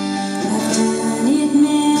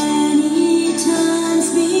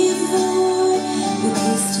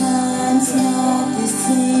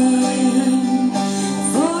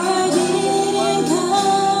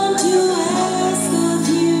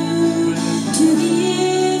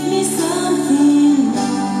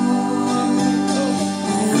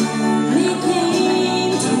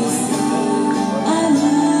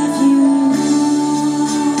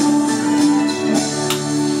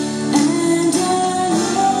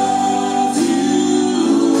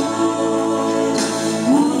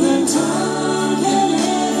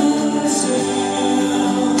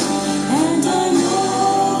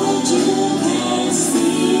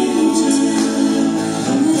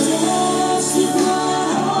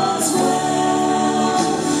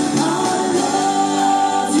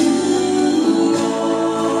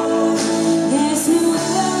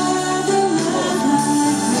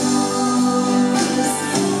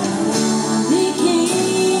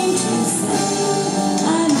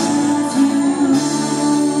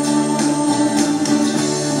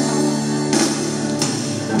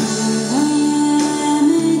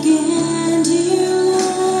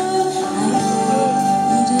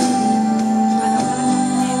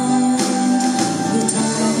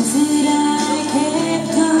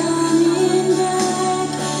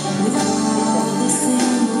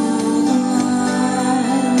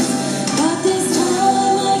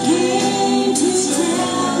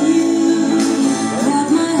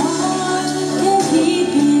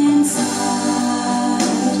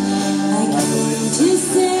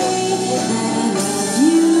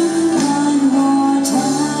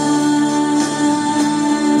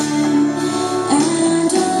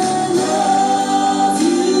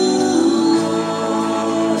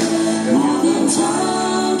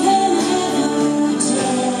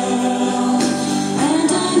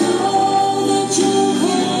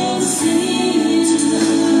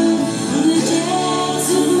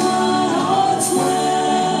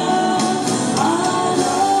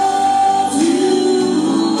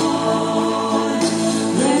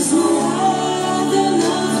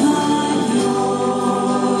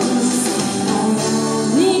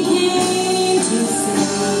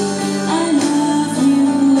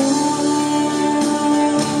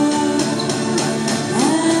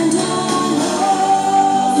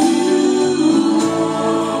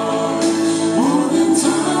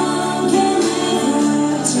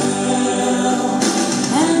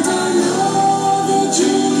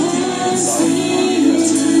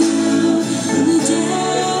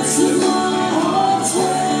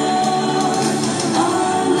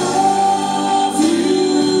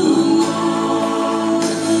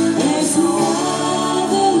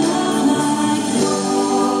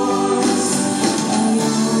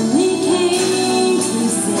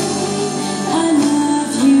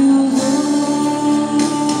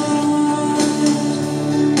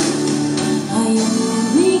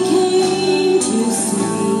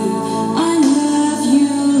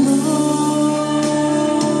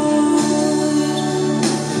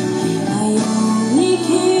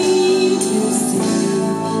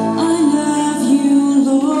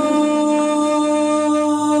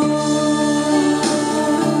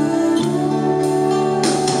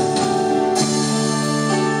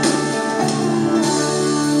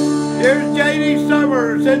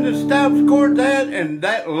 and the Stops Quartet and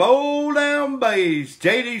that low down bass,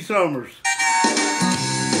 J.D. Summers.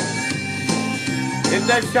 Hit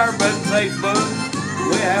that sharp button, Facebook.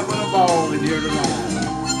 We're having a ball in here tonight.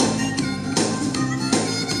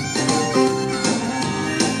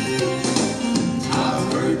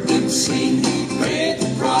 I've heard them sing, He paid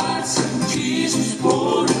the price, and Jesus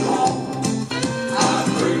poured it all. I've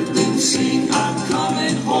heard them sing, I'm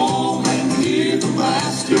coming home, and hear the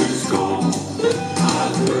Master's call.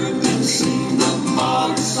 I've heard them sing the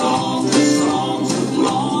modern songs, the songs of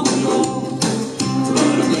long ago.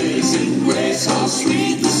 But amazing grace, how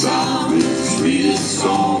sweet the sound, the sweetest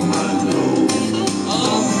song I know.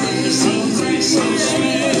 Amazing grace, how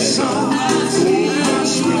sweet the sound, how sweet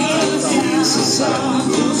the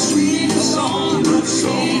sound, the sweetest song, the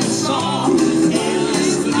sweetest song.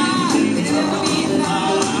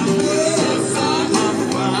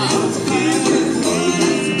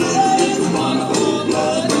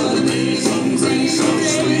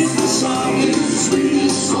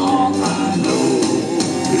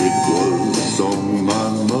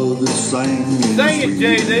 Sing it,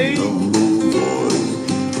 J.D.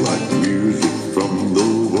 Like music from the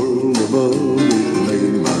world above, it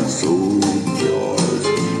made my soul rejoice.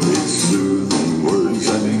 Its soothing words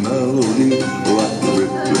and melody, like the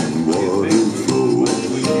rippling waters flow.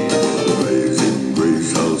 Amazing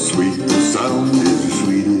grace, how sweet the sound is, the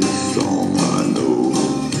sweetest song I know.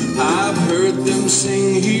 I've heard them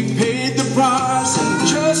sing, He paid the price in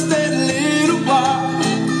just that little while.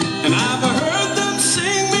 And I've heard them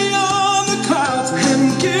sing beyond the clouds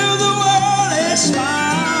and give the world a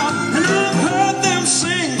smile. And I've heard them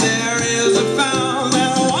sing, there is a fount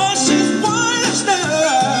that washes white as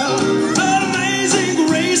snow. But amazing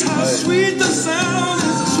grace, how sweet the sound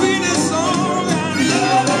is, the sweetest song I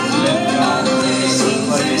know. Amazing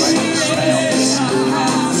grace,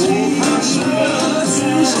 how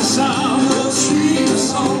sweet the sound, the sweetest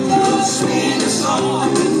song, the sweetest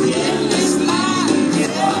song.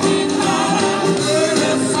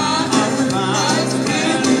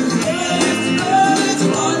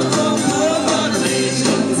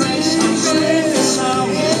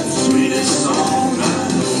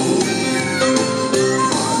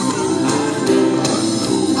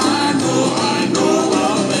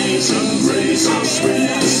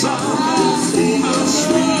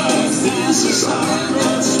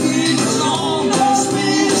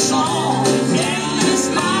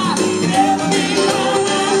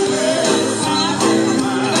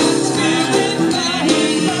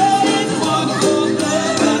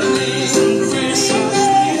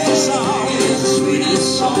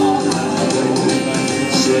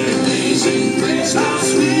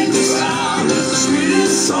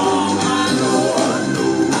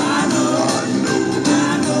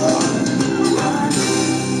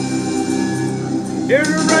 Here's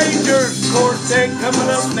the Rangers Quartet coming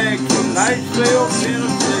up next from Nashville,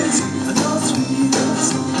 Tennessee.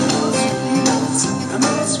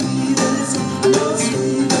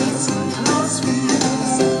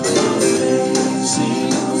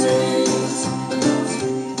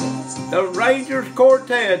 The Rangers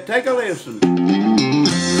Quartet, take a listen.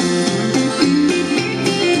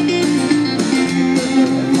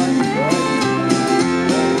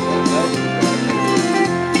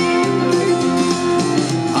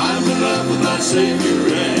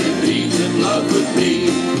 Savior, and He's in love with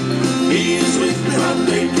me. He is with me from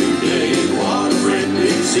day to day. What a friend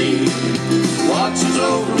is He. Watches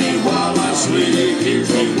over me while I sleep, hears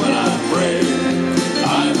me when I pray.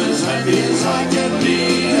 I'm as happy as I can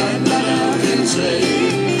be, and I can say,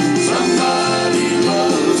 somebody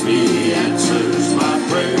loves me, answers my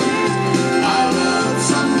prayer. I love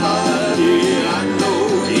somebody, I know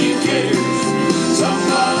He cares.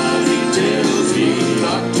 Somebody tells me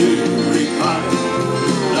not to.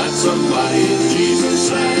 Somebody is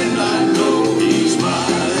Jesus, and I know He's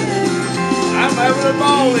mine. I'm having a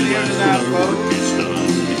ball in here tonight, folks.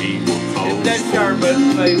 Hit that sharp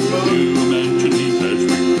button, Facebook. Mansion He has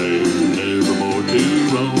prepared, never more to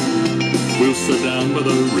roam. We'll sit down by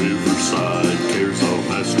the riverside, cares all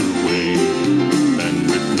passed away, and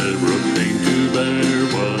with never a pain to bear,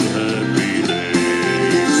 what a happy day.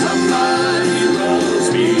 Somebody loves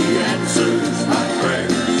me, answers my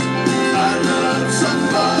prayers. I love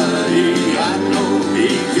somebody, I know He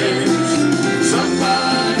cares.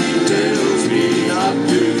 Somebody tells me not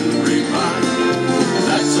to repine.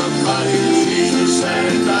 That somebody is Jesus,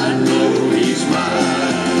 and I know He's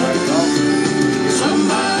mine.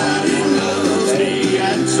 Somebody loves me,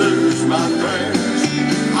 answers my prayers.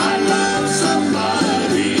 I love somebody.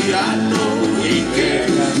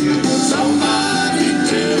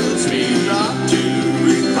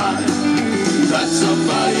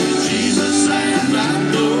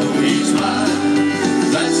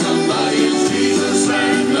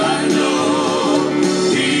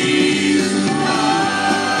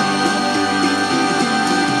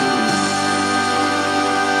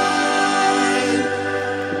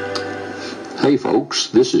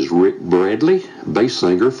 is Rick Bradley, bass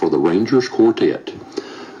singer for the Rangers Quartet.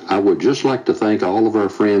 I would just like to thank all of our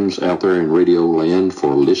friends out there in Radio Land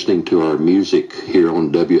for listening to our music here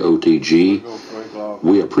on WOTG.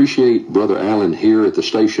 We appreciate Brother Allen here at the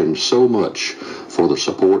station so much for the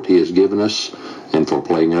support he has given us and for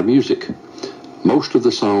playing our music. Most of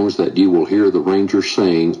the songs that you will hear the Rangers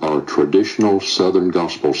sing are traditional Southern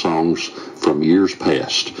gospel songs from years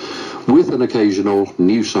past, with an occasional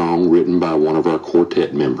new song written by one of our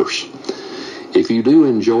quartet members. If you do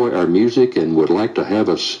enjoy our music and would like to have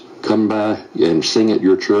us come by and sing at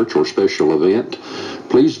your church or special event,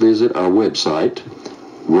 please visit our website,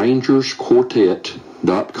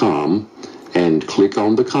 rangersquartet.com, and click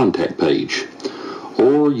on the contact page.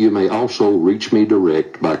 Or you may also reach me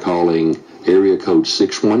direct by calling area code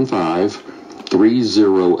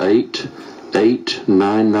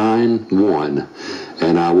 615-308-8991,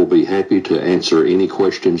 and I will be happy to answer any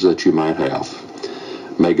questions that you might have.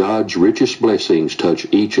 May God's richest blessings touch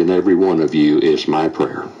each and every one of you is my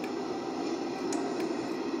prayer.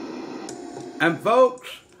 And folks,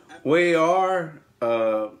 we are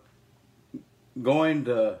going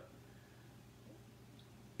to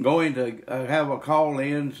have a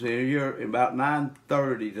call-in here about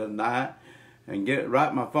 9:30 tonight, and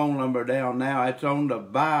write my phone number down now. It's on the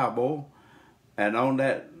Bible, and on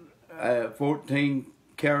that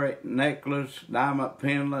 14-karat necklace, diamond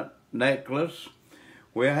pendant necklace.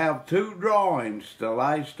 We'll have 2 drawings the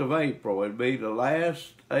last of April. It'll be the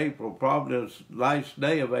last April, probably the last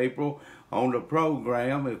day of April on the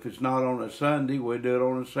program. If it's not on a Sunday, we'll do it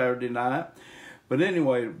on a Saturday night. But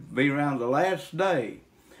anyway, it'll be around the last day.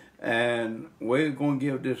 And we're going to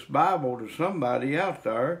give this Bible to somebody out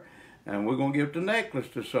there, and we're going to give the necklace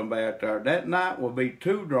to somebody out there. That night will be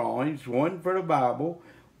 2 drawings, one for the Bible,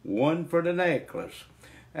 one for the necklace.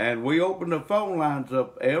 And we open the phone lines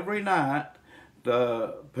up every night.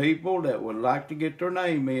 The people that would like to get their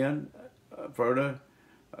name in for the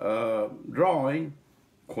drawing,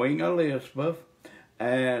 Queen Elizabeth,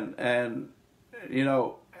 and you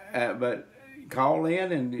know, but call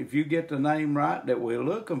in, and if you get the name right that we're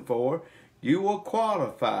looking for, you will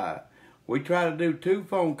qualify. We try to do 2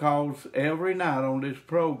 phone calls every night on this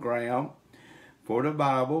program for the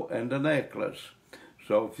Bible and the necklace.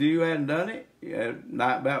 So if you hadn't done it,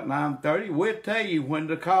 about 9:30, we'll tell you when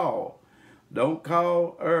to call. Don't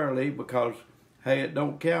call early because, hey, it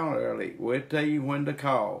don't count early. We'll tell you when to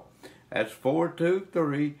call. That's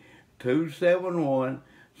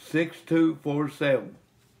 423-271-6247.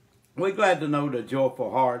 We're glad to know the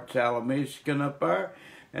Joyful Hearts out of Michigan up there,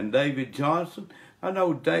 and David Johnson. I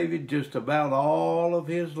know David just about all of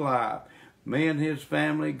his life. Me and his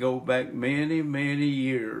family go back many, many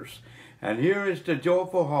years. And here is the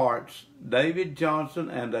Joyful Hearts, David Johnson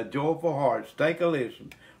and the Joyful Hearts. Take a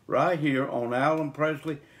listen right here on Alan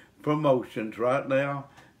Presley Promotions right now,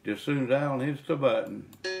 just as soon as Alan hits the button.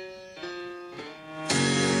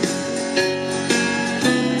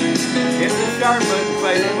 Hit the start button,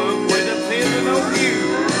 Facebook, with a depending on you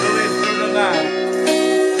to listen tonight.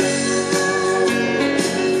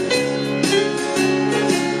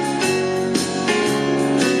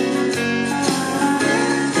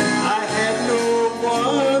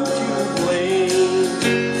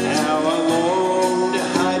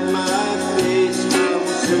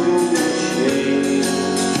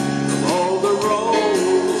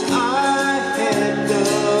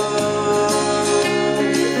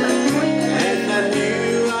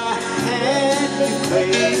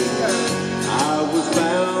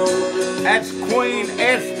 That's Queen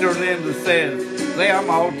Esther, Linda says. See, I'm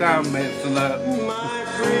all time messing up. My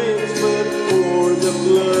friends, but for the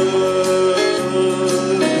blood.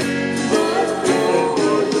 But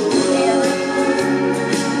for the blood.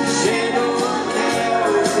 Shed on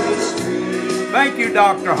Calvary Street. Thank you,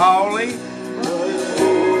 Dr. Hawley. But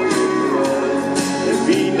for the blood, there'd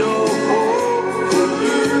be no hope for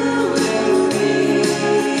you and me.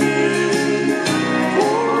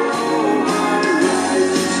 For all my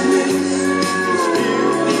righteousness is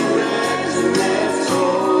filthy rags, and that's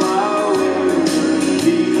all I'll ever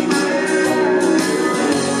be.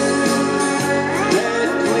 That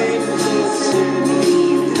cleanses set me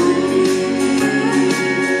free.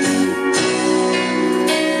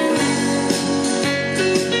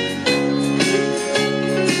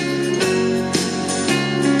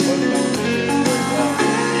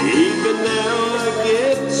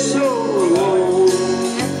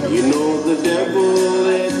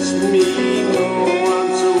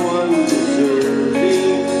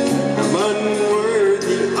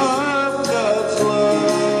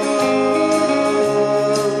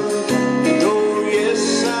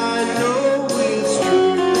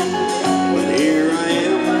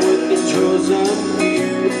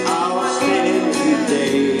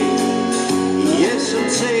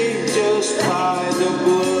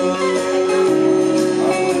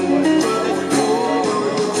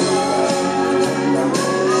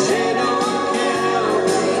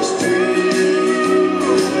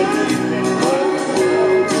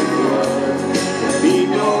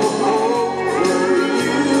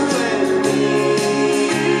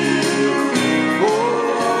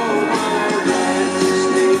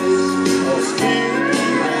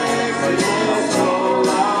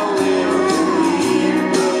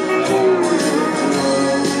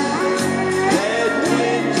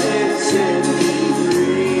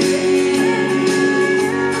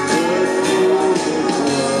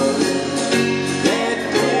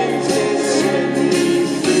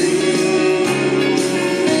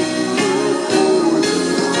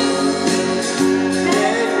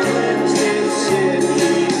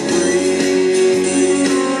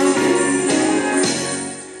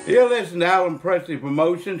 listening to Alan Presley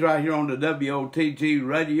Promotions right here on the WOTG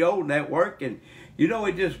Radio Network. And you know,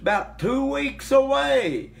 it's just about 2 weeks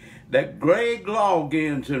away that Greg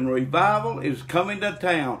Loggins and Revival is coming to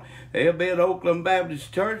town. They'll be at Oakland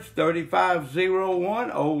Baptist Church,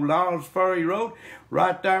 3501 Old Niles Ferry Road,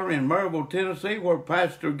 right there in Maryville, Tennessee, where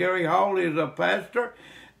Pastor Gary Hall is a pastor.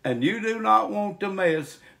 And you do not want to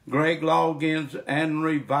miss Greg Loggins and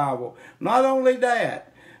Revival. Not only that,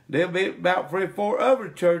 there'll be about 3 or 4 other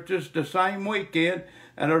churches the same weekend,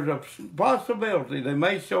 and there's a possibility they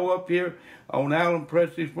may show up here on Alan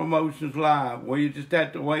Presley's Promotions Live. We just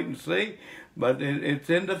have to wait and see, but it's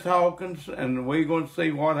in the talkings, and we're going to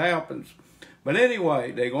see what happens. But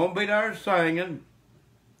anyway, they're going to be there singing.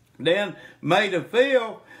 Then May the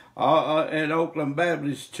 5th at Oakland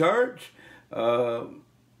Baptist Church. I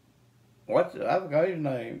forgot his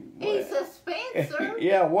name. He's a Spencer.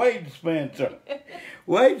 Yeah, Wade Spencer.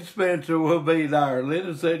 Wade Spencer will be there.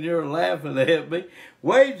 Linda said you're laughing at me.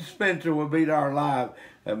 Wade Spencer will be there live.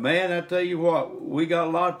 And man, I tell you what, we got a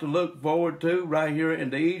lot to look forward to right here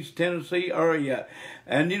in the East Tennessee area.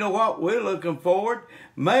 And you know what? We're looking forward.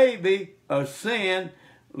 Maybe seeing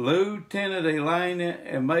Lieutenant Elena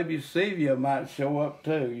and maybe Sylvia might show up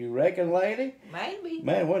too. You reckon, lady? Maybe.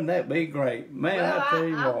 Man, wouldn't that be great? Man, Well, I tell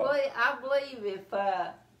you what. I believe if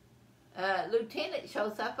Lieutenant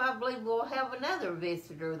shows up, I believe we'll have another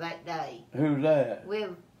visitor that day. Who's that?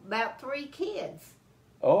 With about 3 kids.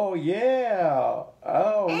 Oh, yeah.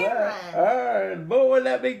 Oh, Aaron. Aaron. Boy, wouldn't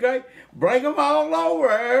that be great? Bring them all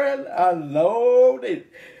over, Aaron. I know that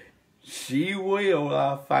she will,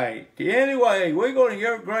 I think. Anyway, we're going to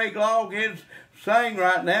hear Greg Loggins sing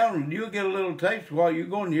right now, and you'll get a little taste of what you're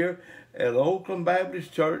going to hear at Oakland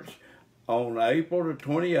Baptist Church on April the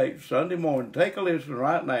 28th, Sunday morning. Take a listen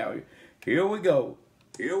right now. Here we go.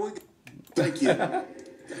 Here we go. Thank you.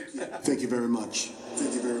 Thank you very much.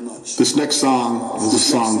 Thank you very much. This next song is a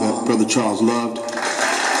song that Brother Charles loved,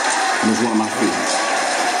 and it's one of my favorites.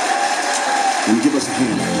 Can you give us a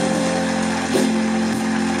hand?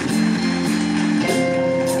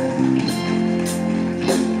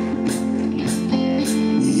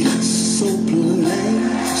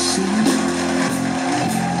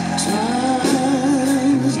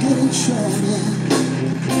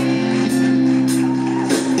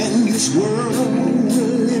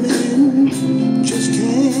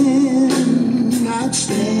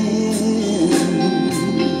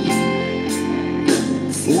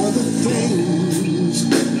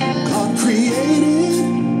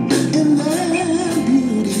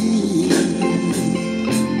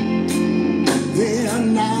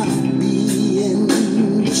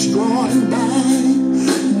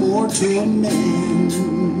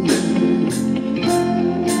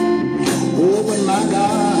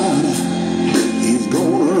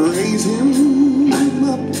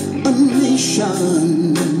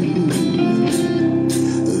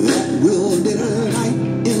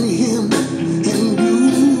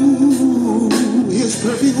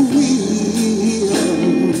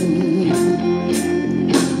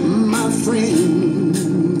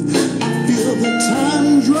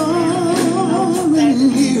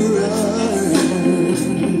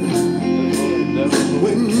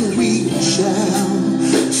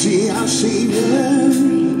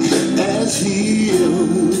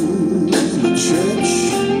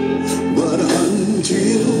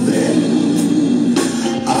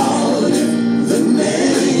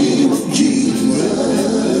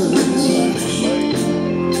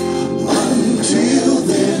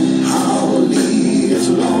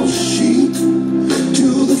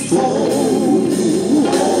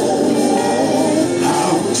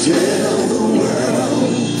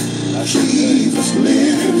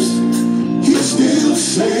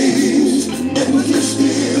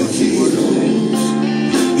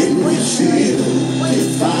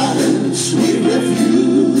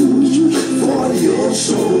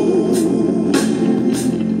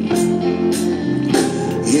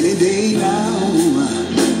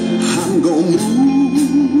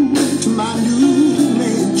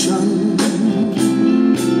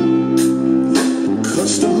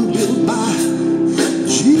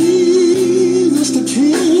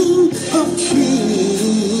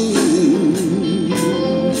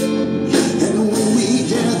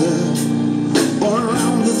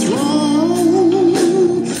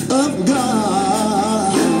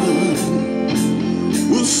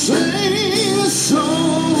 Sing a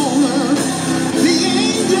song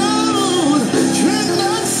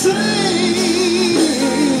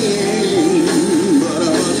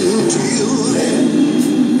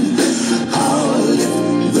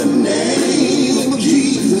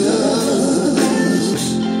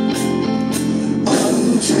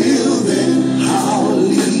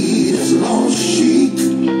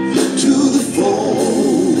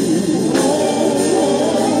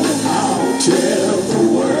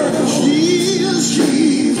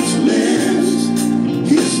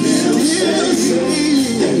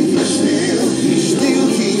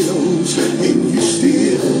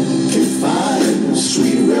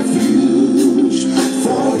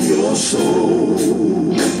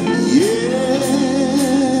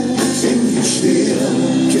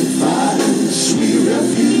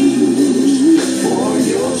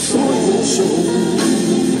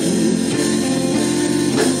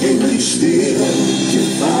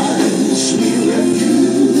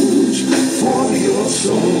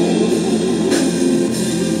soul.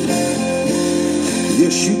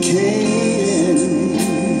 Yes, you can,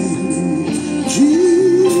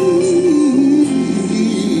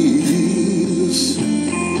 Jesus.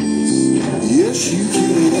 Yes, you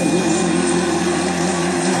can.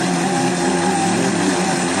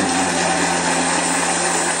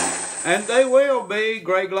 And they will be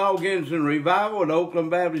Greg Loggins Revival at Oakland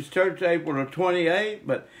Baptist Church, April the 28th.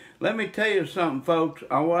 But let me tell you something, folks.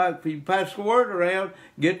 I want you to pass the word around,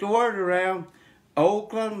 get the word around.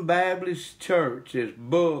 Oakland Baptist Church is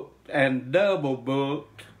booked and double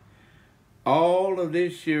booked all of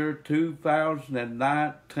this year,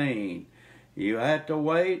 2019. You have to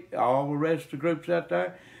wait, all the rest of the groups out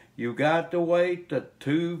there, you got to wait to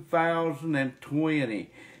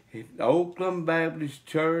 2020. Oakland Baptist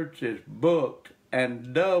Church is booked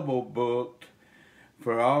and double booked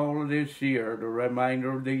for all of this year, the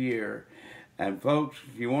remainder of the year. And folks,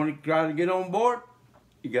 if you want to try to get on board,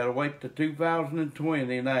 you got to wait to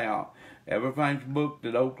 2020 now. Everything's booked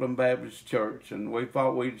at Oakland Baptist Church, and we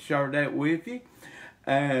thought we'd share that with you.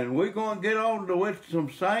 And we're going to get on to with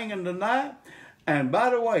some singing tonight. And by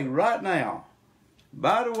the way, right now,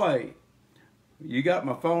 you got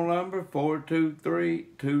my phone number,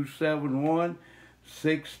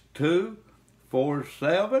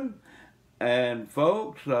 423-271-6247. And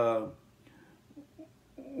folks,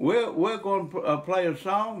 we're going to play a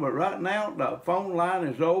song, but right now the phone line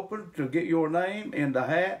is open to get your name in the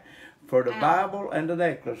hat for the Bible and the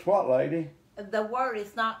necklace. What, lady? The word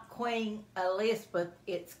is not Queen Elizabeth,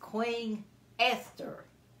 it's Queen Esther.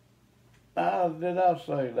 Did I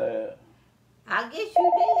say that? I guess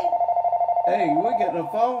you did. Hey, we're getting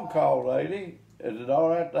a phone call, lady. Is it all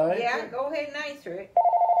right to answer? Yeah, go ahead and answer it.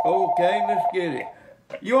 Okay, let's get it.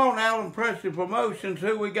 You on Alan Presley Promotions,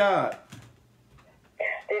 who we got?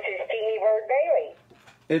 This is Jeannie Bird Bailey.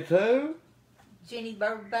 It's who? Jenny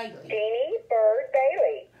Bird Bailey. Jeannie Bird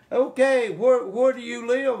Bailey. Okay, where do you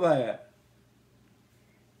live at?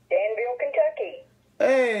 Danville, Kentucky.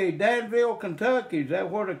 Hey, Danville, Kentucky. Is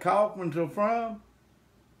that where the Kaufmans are from?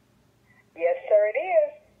 Yes, sir, it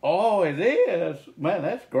is. Oh, it is? Man,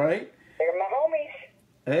 that's great. They're my homies.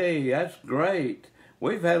 Hey, that's great.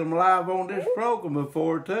 We've had them live on this program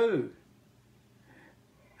before, too.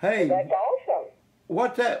 Hey, That's awesome.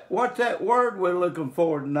 what's that word we're looking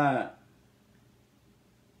for tonight?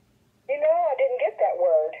 You know, I didn't get that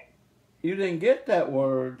word. You didn't get that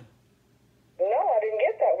word. No, I didn't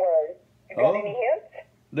get that word. You got any hints?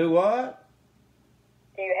 Do what?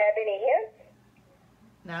 Do you have any hints?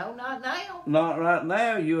 No, not now. Not right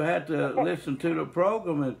now. You have to listen to the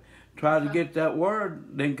program and try to get that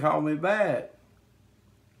word, then call me back.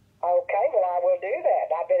 Okay, well, I will do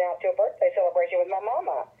that. I've been out to a birthday celebration with my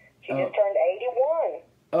mama. She just turned 81.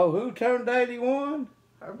 Oh, who turned 81?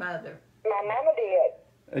 Her mother. My mama did.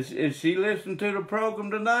 Is she listening to the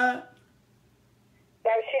program tonight?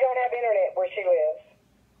 No, she don't have internet where she lives.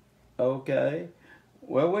 Okay.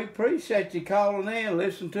 Well, we appreciate you calling in.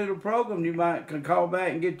 Listen to the program. You might can call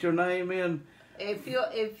back and get your name in. If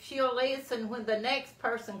she'll listen when the next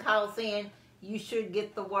person calls in, you should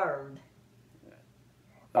get the word.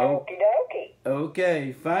 Oh, Okie dokie.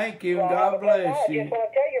 okay. Thank you. Well, God bless I you. just want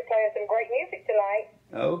to tell you, you're playing some great music tonight.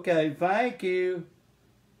 Okay. Thank you.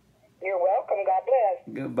 You're welcome. God bless.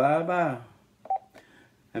 Goodbye. Bye.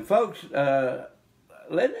 And folks,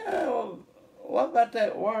 what about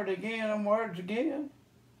that word again? Them words again?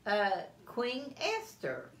 Queen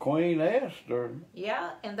Esther. Queen Esther.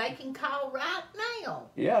 Yeah, and they can call right now.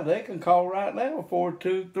 Yeah, they can call right now,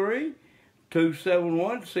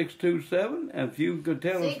 423-271-627. And if you could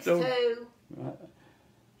tell us...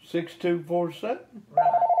 6247.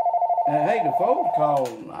 Right. Hey, the phone's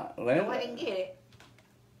calling. Go ahead and get it.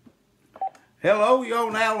 Hello, you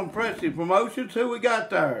on Alan Presley Promotions. Who we got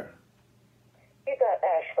there? You got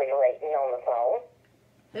Ashley Layton on the phone.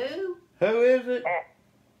 Who? Who is it?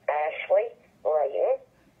 Ashley Layton.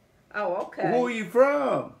 Oh, okay. Where are you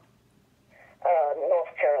from?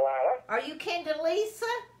 North Carolina. Are you Candelisa?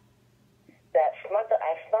 That's my.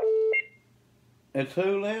 It's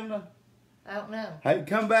who, Linda? I don't know. Hey,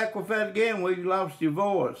 come back with that again. We lost your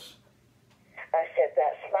voice. I said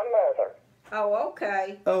that's my mother. Oh,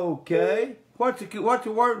 okay. Okay. What's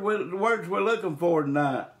the words we're looking for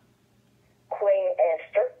tonight? Queen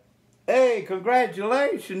Esther. Hey,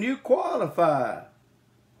 congratulations, you qualify.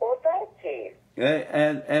 Well, thank you.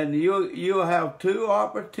 And you'll have two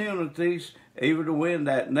opportunities, either to win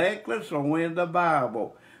that necklace or win the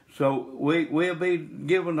Bible. So we'll be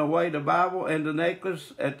giving away the Bible and the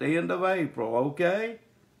necklace at the end of April, okay?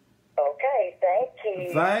 Okay, thank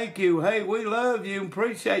you. Thank you. Hey, we love you and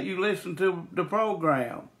appreciate you listening to the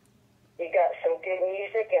program. You got some good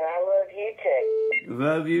music, and I love you too.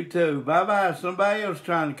 Love you too. Bye-bye. Somebody else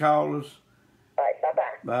trying to call us. All right,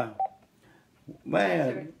 bye-bye. Bye.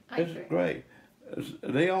 Man, this is great. Is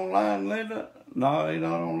they online, Linda? No, they're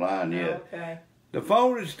not online yet. Okay. The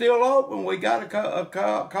phone is still open. We got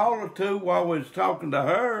a call or two while we was talking to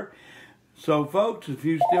her. So, folks, if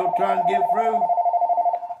you still trying to get through,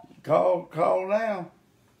 call now.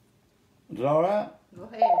 Is that all right? Go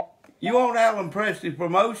ahead. You want Alan Presley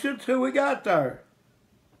Promotions? Who we got there?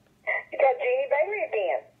 You got Jeannie Bailey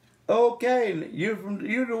again. Okay,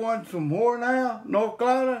 you're the one from where now? North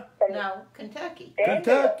Carolina? No, Kentucky.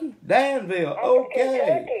 Kentucky? Danville. I'm from Okay.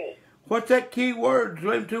 Kentucky. What's that key word,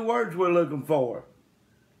 them 2 words we're looking for?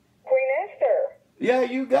 Queen Esther. Yeah,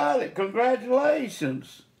 you got it.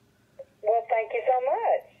 Congratulations. Well, thank you so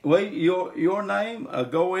much. Well, your name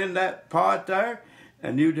go in that pot there,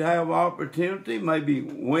 and you'd have opportunity, maybe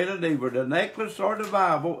winning either the necklace or the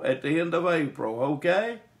Bible at the end of April,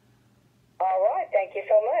 okay? All right, thank you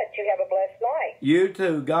so much. You have a blessed night. You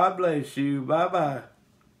too. God bless you. Bye-bye.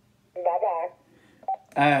 Bye-bye.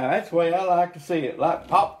 That's the way I like to see it, like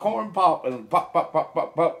popcorn popping, pop, pop, pop,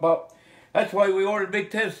 pop, pop, pop. That's why we ought to be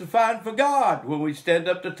testifying for God when we stand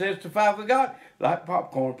up to testify for God, like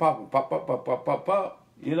popcorn popping, pop, pop, pop, pop, pop, pop.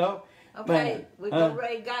 You know. Okay, we've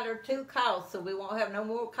already got our 2 calls, so we won't have no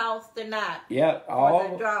more calls tonight. Yeah, For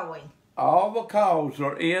the drawing. all the calls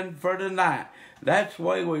are in for tonight. That's the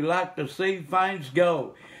way we like to see things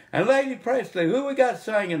go. And Lady Presley, who we got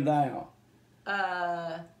singing now?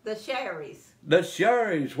 The Sherrys. The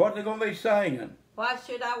Sherrys. What they gonna be singing? Why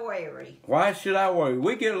should I worry? Why should I worry?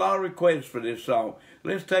 We get a lot of requests for this song.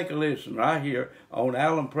 Let's take a listen right here on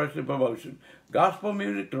Alan Presley Promotion. Gospel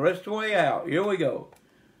music the rest of the way out. Here we go.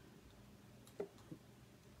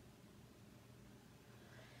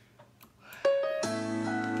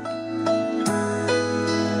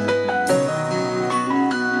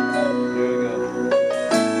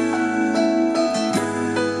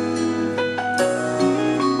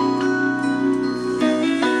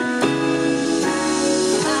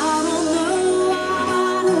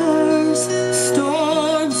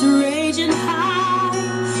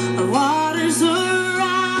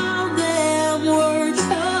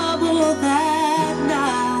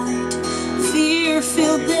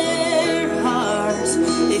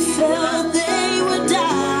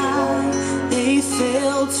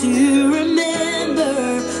 To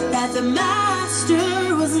remember that the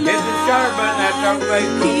master was not. Hit the share button at our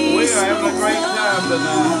Facebook. We are having a great time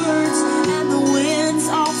tonight. And the winds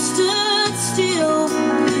all stood still,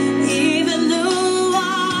 even the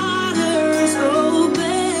waters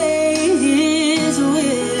obeyed his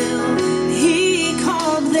will. He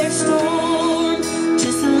calmed their storm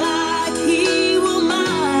just like he will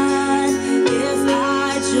mine. If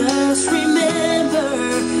I just remember,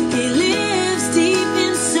 he lives deep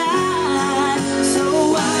inside. So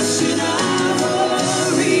why should I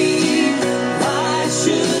worry? Why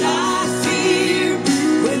should I fear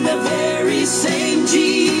when the very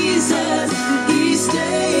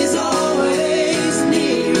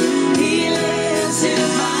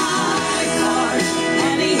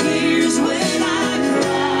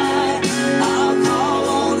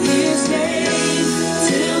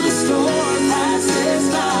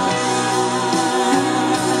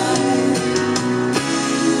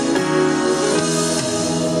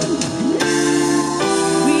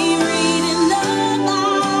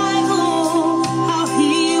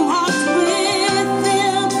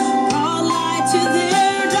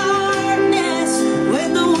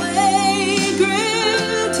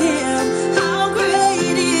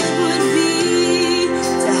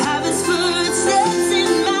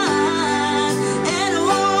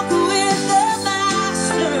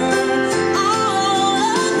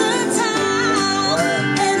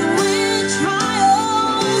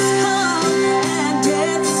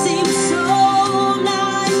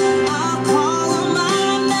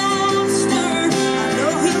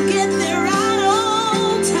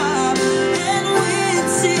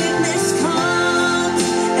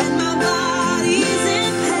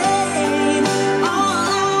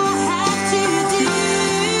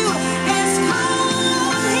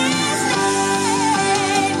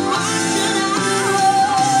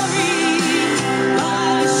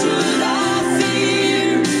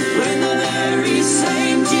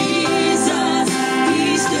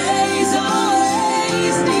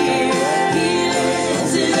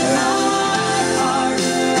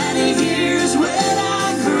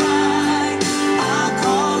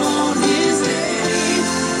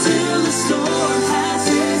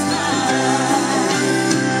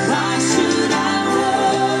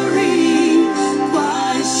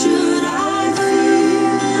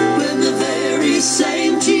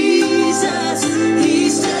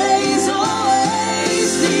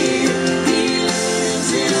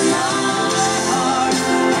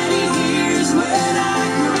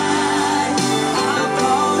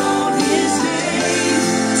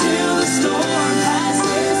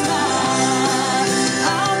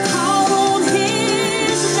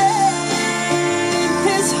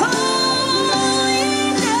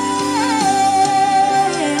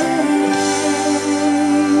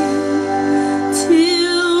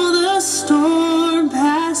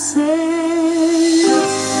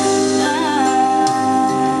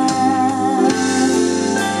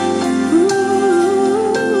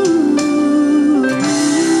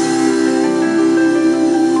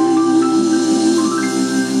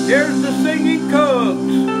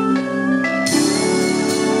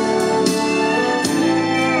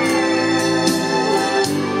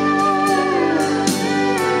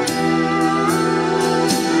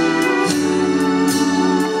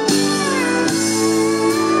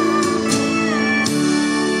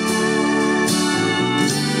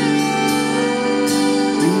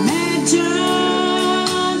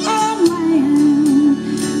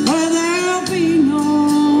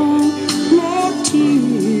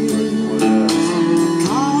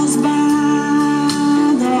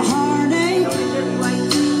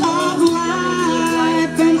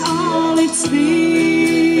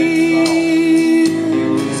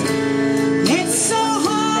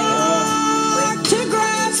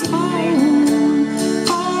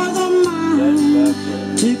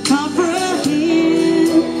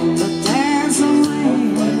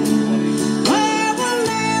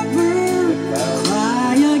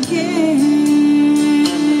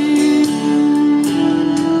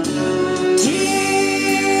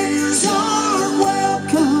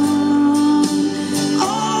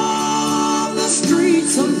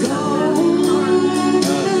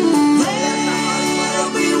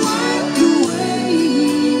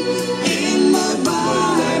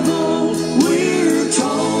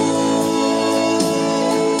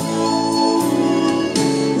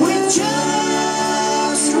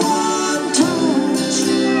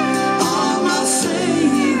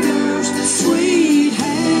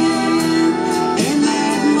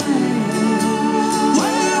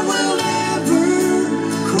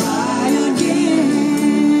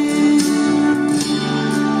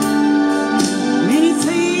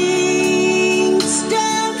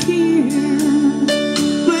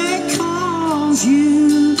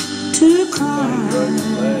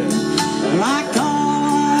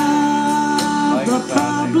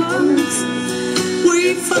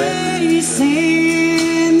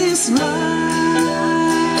sing this line.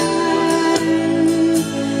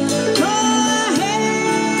 Go ahead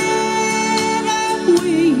and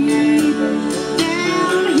weep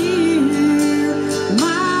down here,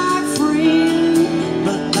 my friend,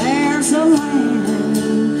 but there's a land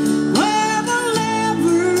where they'll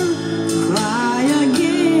never cry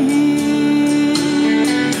again.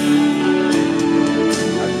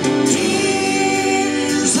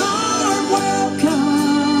 Tears are welcome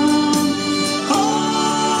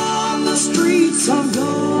on the streets of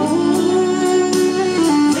gold.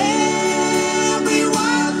 They'll be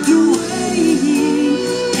wiped away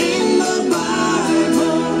in the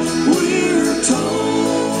Bible, we're told.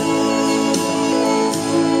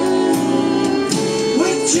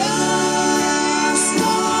 With just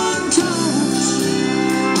one touch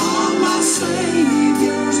on my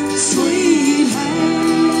Savior's sweet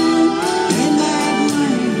hand, in that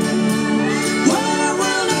land where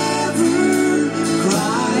we'll never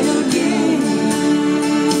cry again.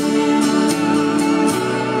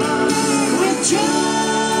 With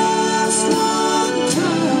just one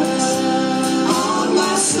touch on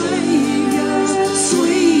my Savior's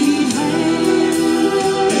sweet hand,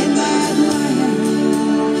 in that land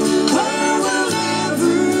where we'll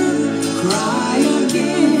never cry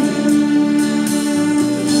again.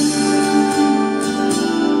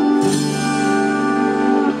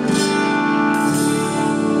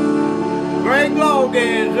 Greg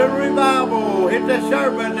Logan's The Revival. Hit that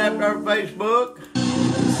share button after our Facebook.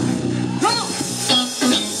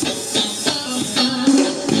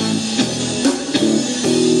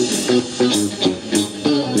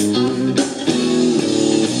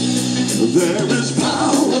 There is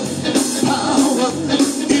power, power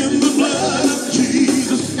in the blood of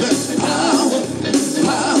Jesus. There's power,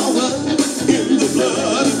 power in the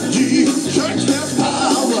blood of Jesus. Church, there's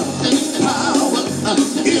power, power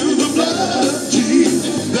in the blood of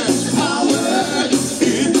Jesus. There's power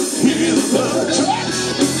in His blood. Church,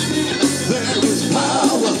 there is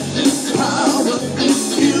power, power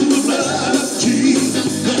in the blood of Jesus.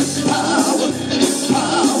 There's power,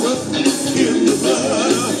 power in the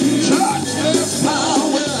blood of church. There's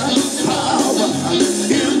power, power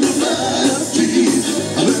in the blood of Jesus.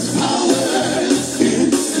 There's power in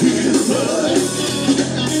His blood.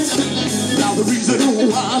 Now the reason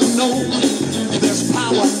why I know there's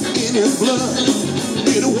power in His blood,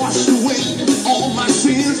 it washed away all my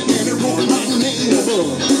sins and it wrote my name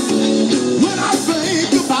above. When I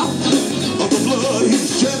think about the blood He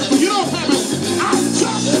shed, you know what happened? I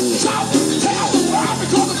jump, shout, tell the world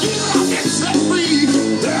because of Jesus I've been set free.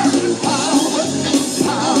 There is power,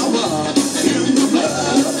 power in the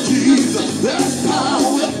blood of Jesus. There's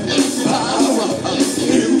power, power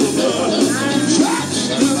in the blood. Church,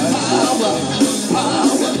 there's power,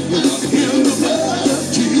 power in the blood of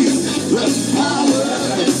Jesus. There's power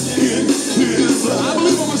in His blood. I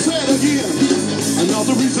believe I'm gonna say it again.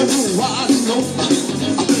 Another reason why I know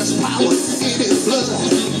there's power in His blood.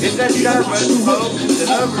 Hit that share button, folks, that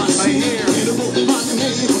others may hear. And it wrote my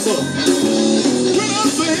name above. When I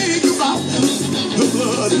think about the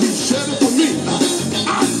blood He shed for me,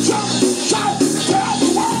 I jump, shout, tell the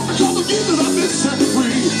world because of Jesus I've been set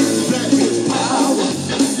free. There is power,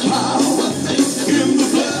 power in the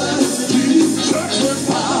blood of Jesus. Church, there's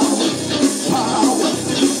power, power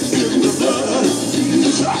in the blood of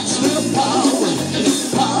Jesus. Church, there's power,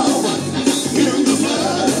 power in the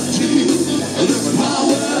blood of Jesus. There's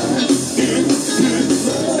power in His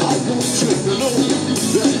blood. I want you to know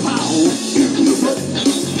there's power in the blood.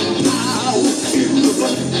 Power in the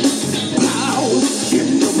blood. Power in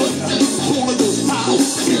the blood. Holy Ghost power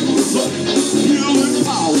in the blood. Healing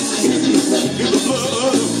power in the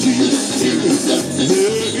blood of Jesus.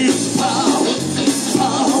 There is power,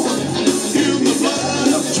 power in the blood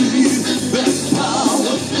of Jesus. There's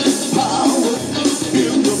power, power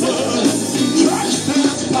in the blood. Church,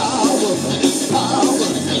 there's power, power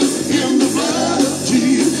in the blood of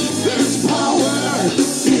Jesus. There's power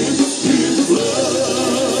in His blood.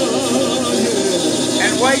 Yeah.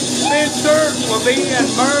 And Wade Spencer will be in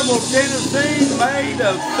Maryville, Tennessee, May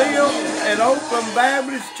the 5th at Oakland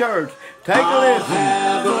Baptist Church. Take a listen.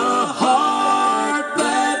 Have a heart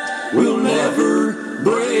that will never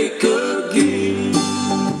break again.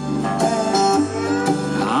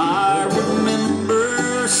 I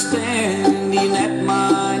remember standing at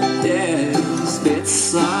my dad's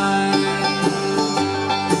bedside,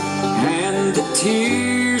 and the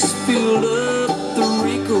tears filled up the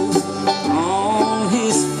wrinkles on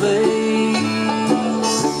his face.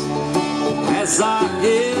 As I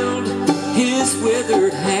held his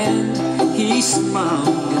withered hand, he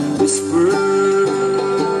smiled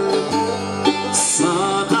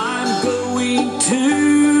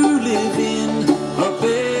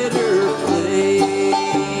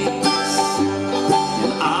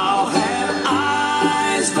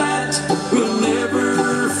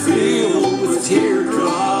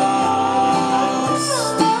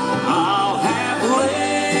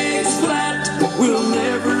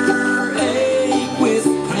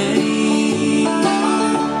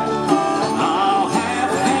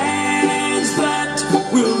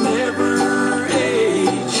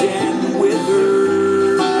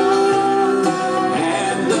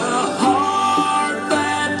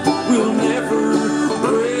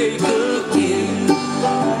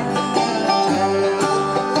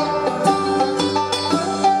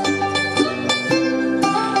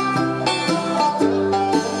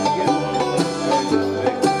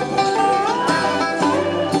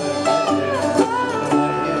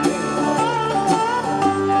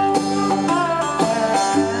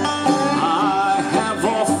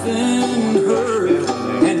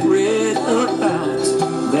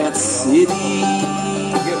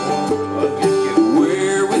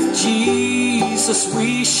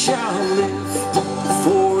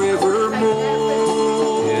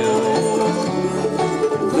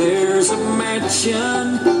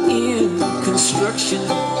mansion in construction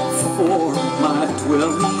for my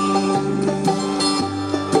dwelling,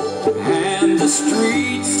 and the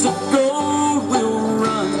streets of gold will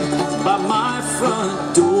run by my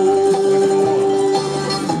front door,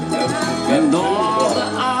 and all the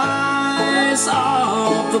eyes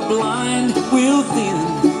of the blind will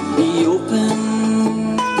then be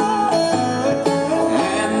open,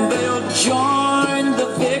 and they'll join the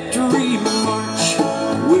victory march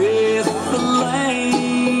with the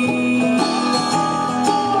lame,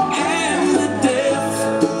 and the deaf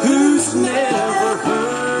who's never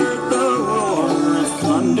heard the roar of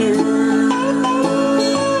thunder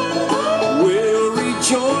will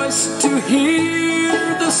rejoice to hear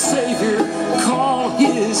the Savior call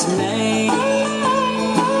his name.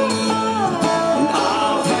 And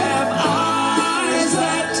I'll have eyes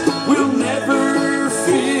that will never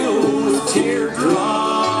fill with teardrops.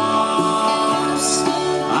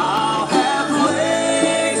 I'll have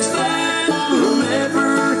legs that will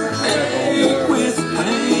never ache with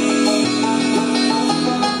pain.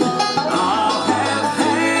 I'll have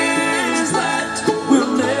hands that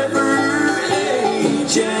will never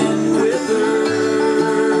age and wither,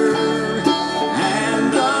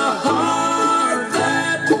 and a heart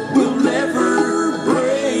that will never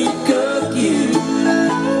break again,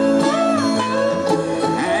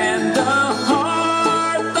 and a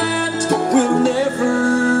heart that will never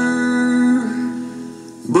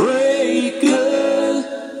break again.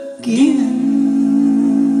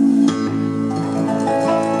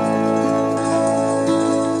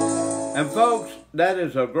 And folks, that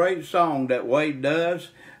is a great song that Wade does.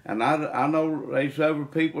 And I know there's several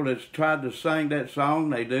people that's tried to sing that song.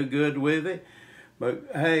 They do good with it. But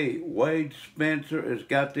hey, Wade Spencer has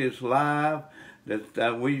got this live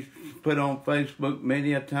that we put on Facebook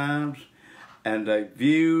many a times. And the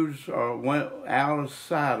views went out of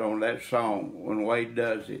sight on that song when Wade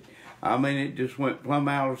does it. I mean, it just went plumb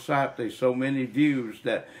out of sight. There's so many views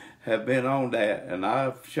that have been on that. And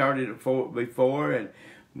I've shared it before, and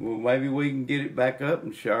well, maybe we can get it back up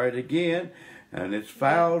and share it again. And it's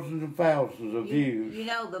thousands and thousands of views. You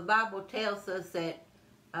know, the Bible tells us that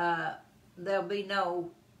there'll be no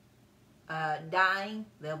dying,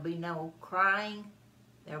 there'll be no crying,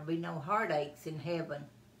 there'll be no heartaches in heaven.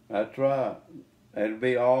 That's right. It'll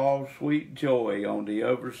be all sweet joy on the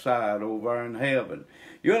other side over in heaven.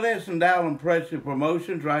 You're listening to Alan Presley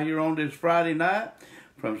Promotions right here on this Friday night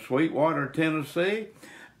from Sweetwater, Tennessee.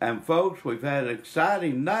 And folks, we've had an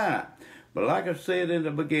exciting night. But like I said in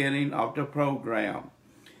the beginning of the program,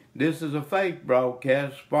 this is a faith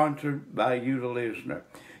broadcast sponsored by you, the listener.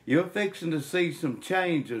 You're fixing to see some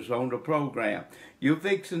changes on the program. You're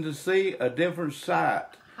fixing to see a different sight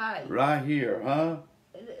right here, huh?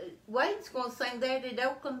 Wade's going to sing that at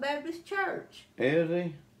Oakland Baptist Church. Is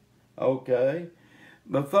he? Okay.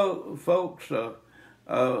 But folks,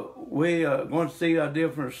 we are going to see a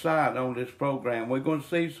different side on this program. We're going to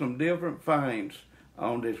see some different things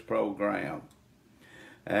on this program.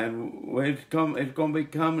 And it's going to be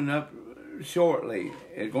coming up shortly.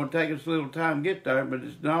 It's going to take us a little time to get there, but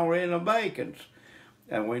it's already in the makings.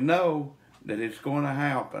 And we know that it's going to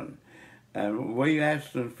happen. And we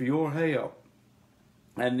asking for your help.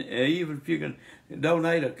 And even if you can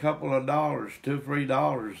donate a couple of dollars, $2,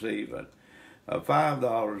 $3 even, $5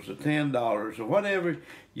 or $10 or whatever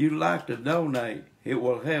you'd like to donate, it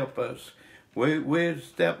will help us. We're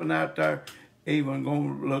stepping out there, even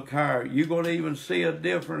going to look higher. You're going to even see a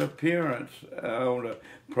different appearance on the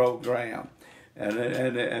program.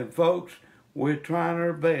 And folks, we're trying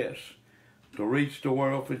our best to reach the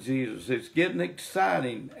world for Jesus. It's getting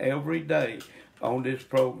exciting every day on this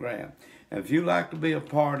program. And if you'd like to be a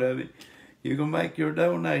part of it, you can make your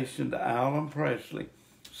donation to Alan Presley,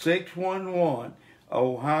 611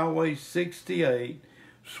 Old Highway 68,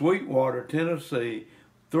 Sweetwater, Tennessee,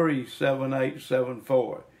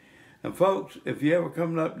 37874. And folks, if you ever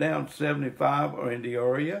coming up down 75 or in the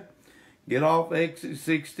area, get off exit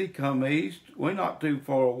 60, come east. We're not too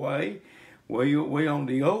far away. We on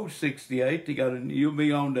the old 68. You'll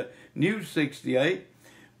be on the new 68,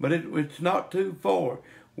 but it's not too far.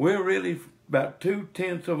 We're really about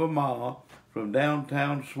 2/10 of a mile from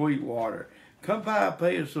downtown Sweetwater. Come by and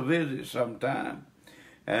pay us a visit sometime.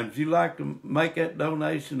 And if you'd like to make that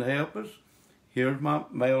donation to help us, here's my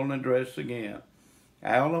mailing address again.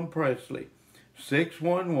 Alan Presley,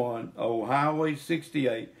 611 Old Highway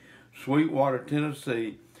 68, Sweetwater,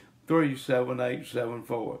 Tennessee,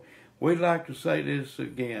 37874. We'd like to say this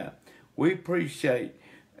again. We appreciate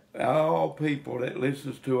all people that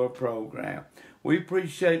listens to our program. We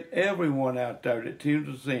appreciate everyone out there that tunes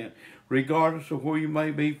us in, regardless of where you may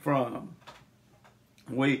be from.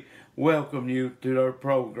 we welcome you to our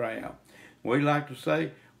program. We like to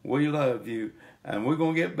say we love you. And we're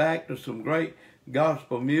going to get back to some great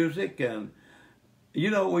gospel music. And, you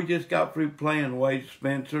know, we just got through playing Wade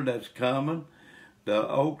Spencer, that's coming, the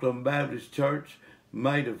Oakland Baptist Church,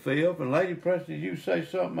 May the 5th. And Lady Presley, did you say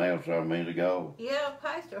something else a minute ago? Yeah,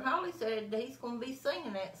 Pastor Holly said he's going to be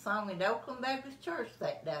singing that song at the Oakland Baptist Church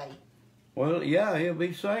that day. Well, yeah, he'll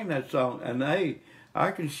be singing that song. And, hey,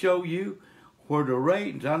 I can show you where the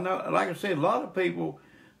ratings, I know, like I said, a lot of people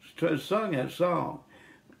sung that song.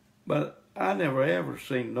 But I never ever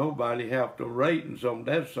seen nobody have the ratings on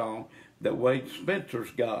that song that Wade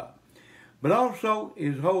Spencer's got. But also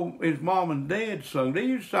his mom and dad sung. They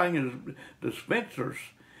used to sing as the Spencers.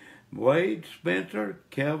 Wade Spencer,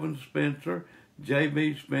 Kevin Spencer,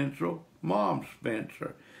 J.B. Spencer, Mom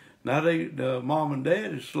Spencer. Now the mom and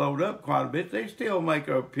dad has slowed up quite a bit. They still make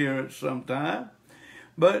an appearance sometime.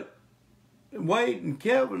 But Wade and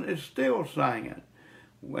Kevin is still singing.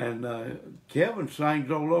 And Kevin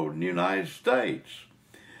sings all over the United States.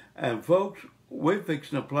 And folks, we're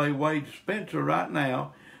fixing to play Wade Spencer right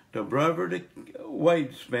now, the brother to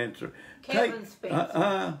Wade Spencer. Kevin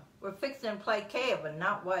Spencer. We're fixing to play Kevin,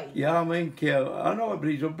 not Wade. Yeah, I mean Kevin. I know, but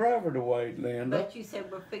he's a brother to Wade, Linda. But you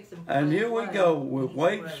said we're fixing to play And here we go with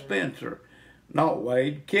Wade Spencer, not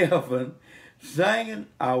Wade, Kevin, singing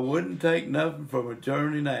I Wouldn't Take Nothing from a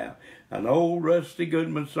Journey Now, an old Rusty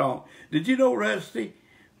Goodman song. Did you know Rusty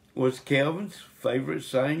was Kevin's favorite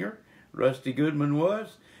singer? Rusty Goodman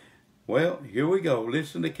was? Well, here we go.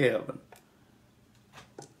 Listen to Kevin.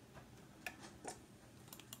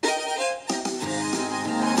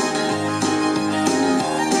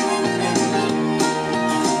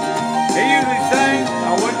 He usually sang,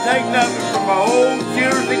 I wouldn't take nothing from my old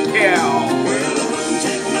Jersey cow. Well, I wouldn't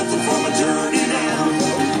take nothing for my journey now.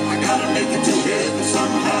 I gotta make it to heaven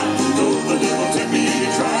somehow. Though the devil tempt me and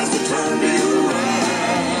he tries to turn me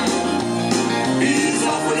around. He's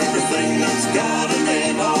offered everything that's got a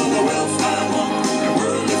name, all the wealth I want, and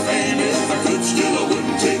worldly fame. If I could still, I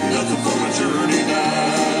wouldn't take nothing for my journey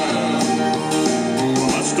now.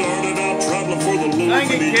 Well, I started out traveling for the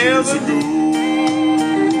Lord many years ago.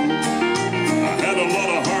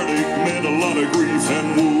 Grief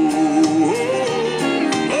and woe.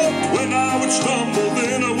 But when I would stumble,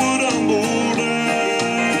 then I would humble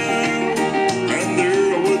down, and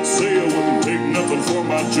there I would say I wouldn't take nothing for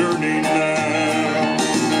my journey now.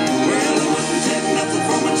 Well, I wouldn't take nothing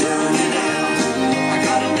for my journey now. I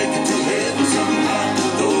gotta make it to heaven somehow.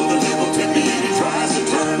 Though the devil tempt me and he tries to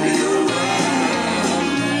turn me around.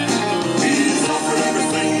 He's offered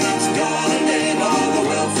everything that's got a name, all the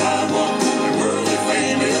wealth I want, and worldly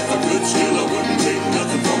fame. If I could still, I wouldn't take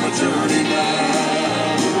nothing for my journey now.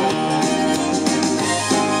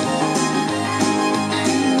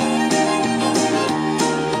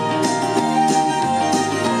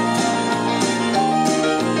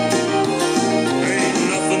 Ain't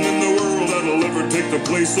nothing in the world that'll ever take the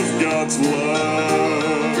place of God's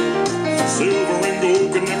love. Silver and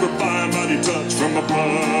gold can never buy a mighty touch from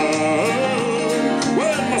above.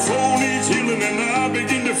 When my soul needs healing and I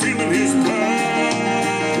begin to feel in His power,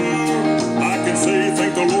 say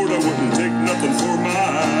thank the Lord, I wouldn't take nothing for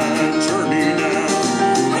my journey now.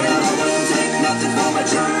 Well, I wouldn't take nothing for my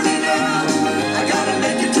journey now. I gotta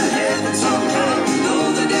make it to heaven somehow.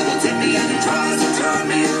 Though the devil tempt me and he tries to turn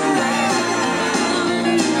me around.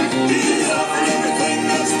 He's offered everything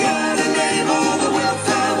that's got a name, all the wealth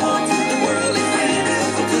I want, the worldly fame.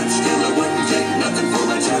 If I could still, I wouldn't take nothing for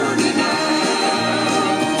my journey now.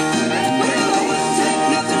 Well, I wouldn't take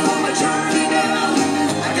nothing for my journey now.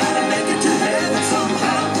 I gotta make it to heaven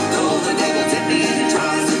somehow. Though the devil tempt me and he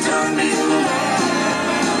tries to turn me around.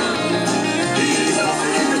 He's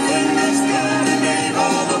offered everything that's got a name,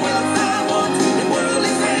 all the wealth I want, and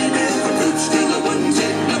worldly fame. If I could still, I wouldn't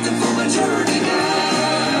take nothing for my journey now.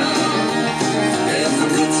 If I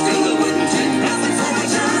could still, I wouldn't take nothing for my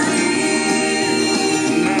journey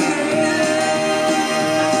now.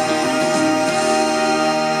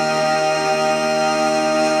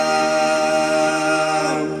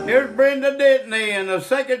 Here's Brenda Ditney and the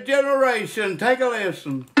second generation. Take a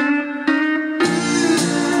listen.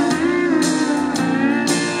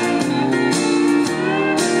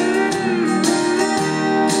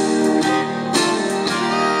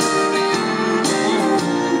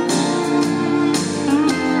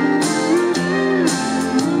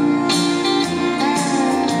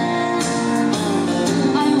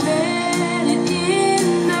 I read it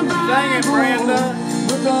in the Bible, Sing it, Brenda.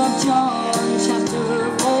 book of John, chapter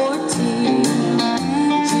 14.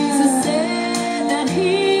 Jesus said that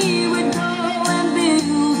He would go and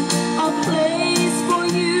build a place for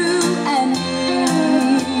you and me.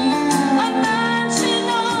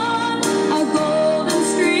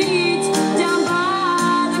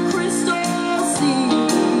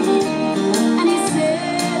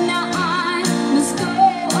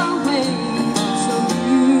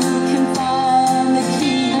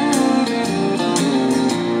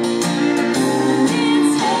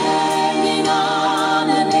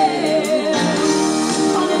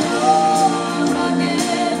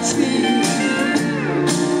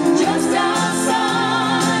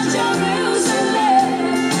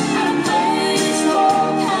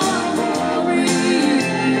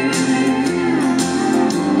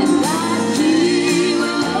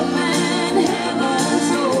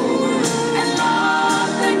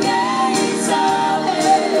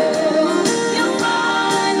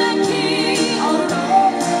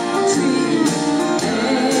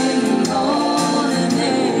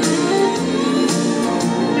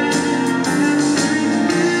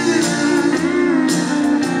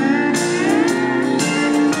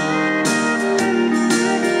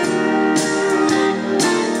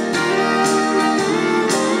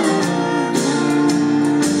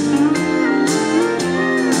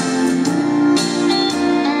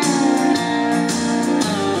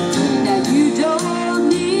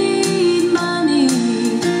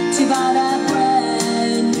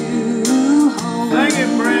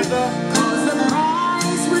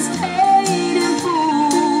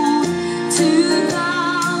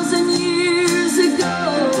 2,000 years ago,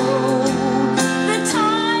 the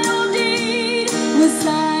title deed was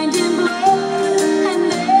signed in blood,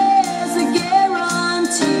 and there's a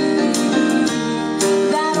guarantee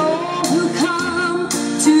that all who come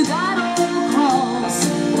to that old cross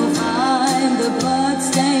will find the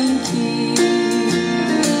bloodstained key.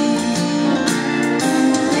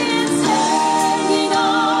 It's hanging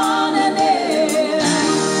on a nail,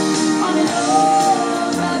 on an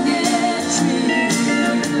old rugged tree,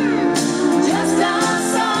 just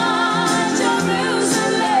outside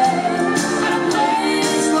Jerusalem, at a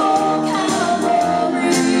place called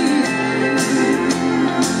Calvary.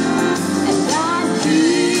 And that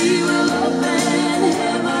key will open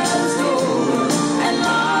heaven's door and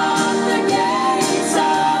lock the gates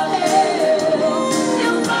of hell.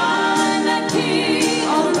 You'll find that key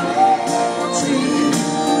on an old tree,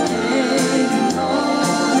 hanging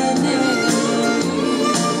on a nail.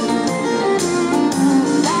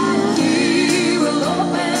 That key will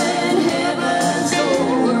open heaven's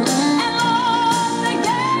door and lock the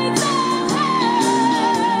gates of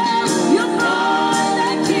hell. You'll find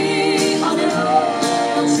that key on an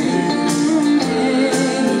old tree,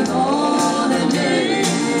 hanging on a nail.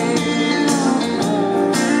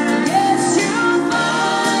 Yes, you'll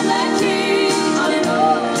find that key on an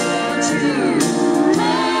old tree,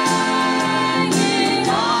 hanging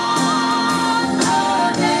on a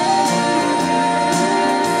nail.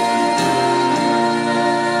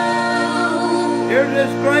 Here's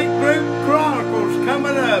this great group, Chronicles,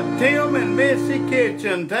 coming up. Tim and Missy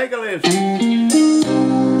Kitchen. Take a listen.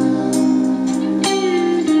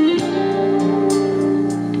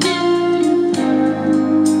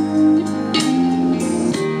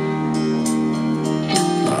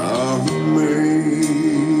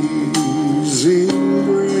 Amazing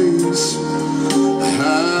grace,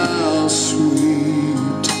 how sweet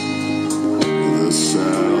the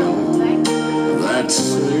sound that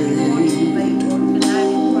saved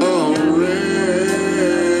a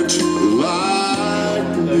wretch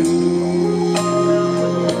like me.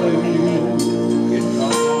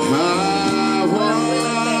 I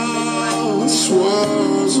once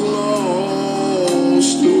was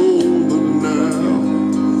lost, oh, but now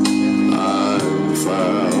I'm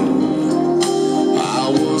found. I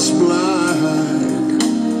was blind,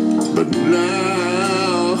 but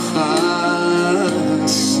now I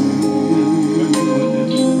see.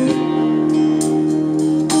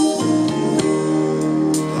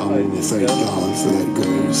 I want to thank God for that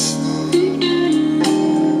grace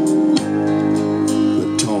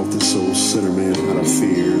that taught this old sinner man how to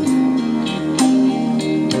fear.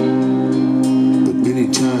 But many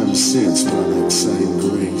times since, by that same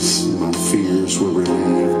grace, my fears were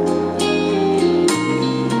relieved.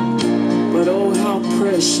 But oh, how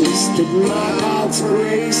precious did my God's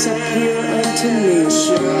grace appear unto me.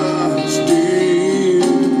 Just did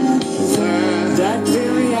That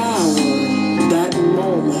very hour, that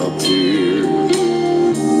moment, appear.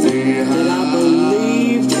 that I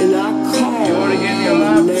believed and I called You want to give your on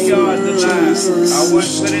life the to name God of tonight. Jesus. I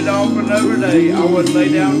wouldn't put it off another day. I wouldn't lay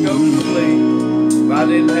down and go to sleep if I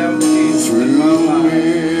didn't have Jesus in my life.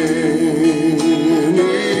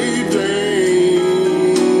 Many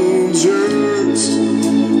dangers,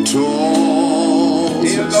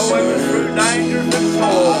 toils, He'll go with us through dangers and I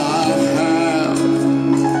toils.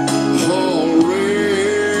 have already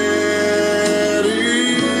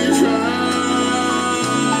found.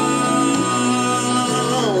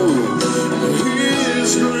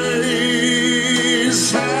 His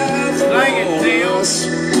grace hath Sing it, Tim.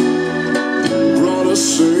 brought us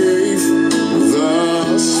safe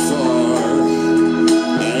thus far.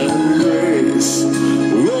 And grace,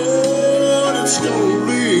 Lord, it's gonna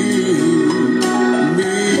lead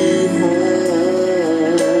me home.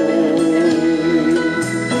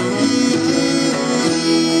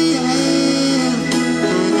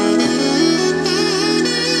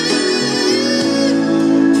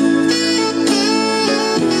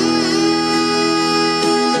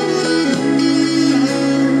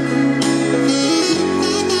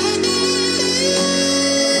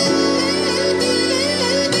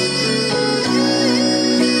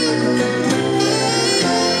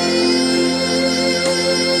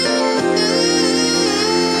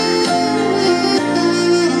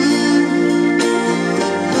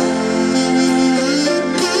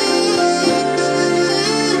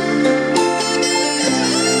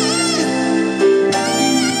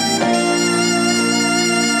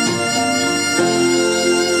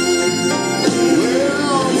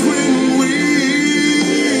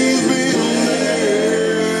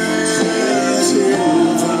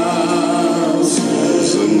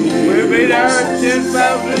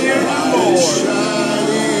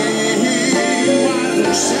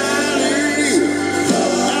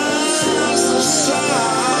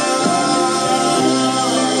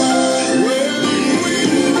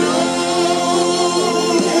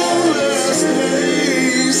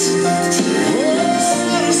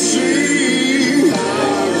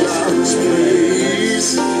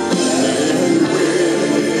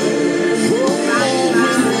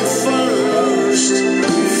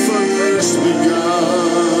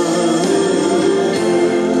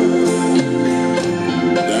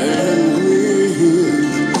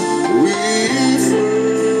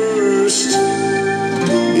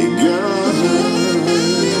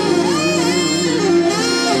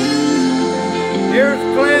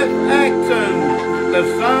 Axon, the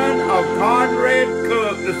son of Conrad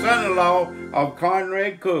Cook, the son-in-law of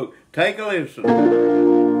Conrad Cook. Take a listen.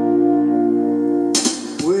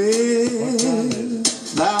 Well,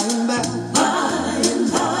 by and by,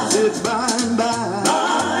 said by and by,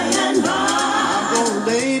 I'm gonna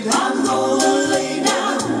lay down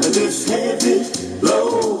this heavy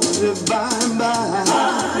load. Said by and by,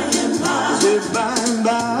 said by and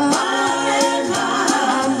by,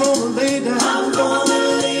 I'm gonna lay down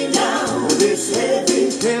this heavy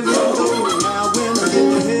load. Now when I get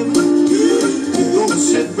to heaven, gonna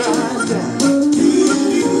sit right down.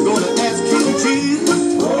 Gonna ask King Jesus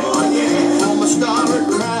for my starry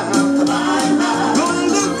crown. Gonna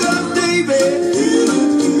look up David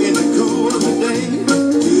in the cool of the day.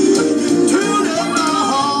 Tune up my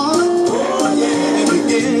heart and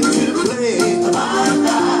begin to play.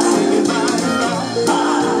 Singing by and by,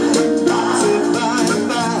 say by and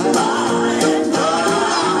by.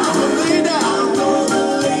 Lay down,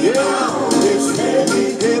 yeah, this heavy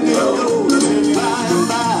load. Say by and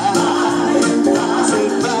by. Say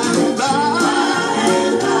by and by.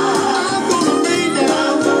 I'm gonna lay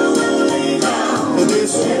down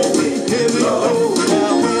this heavy load.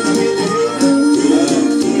 Now when I get to heaven,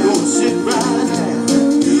 gonna sit right down.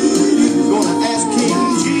 Gonna ask King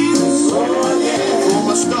Jesus for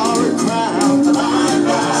my starry crown.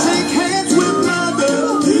 Shake hands with mother,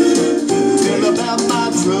 tell about my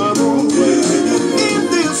trouble in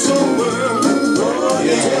this old world.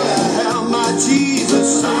 Tell her how my Jesus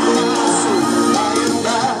saved my soul. By and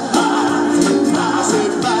by, I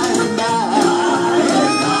said by and by,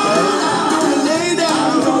 I'm gonna lay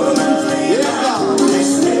down, yeah, God,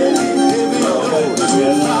 this heavy load. By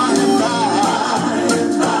and by,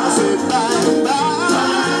 I said by and by,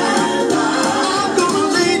 I'm gonna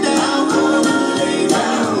lay down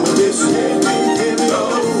this heavy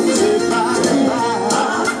load. Said by and by,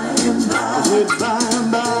 said by and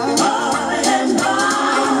by,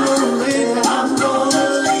 I'm gonna lay down,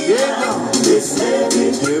 yeah, God, this heavy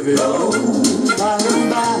load. By and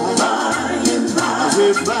by,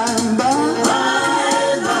 said by and by,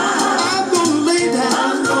 I'm gonna lay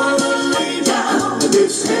down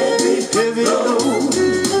this heavy load.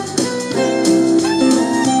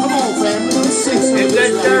 Come on, family, let's sing some Is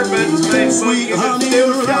that Sherman Facebook? Sweet Is it honey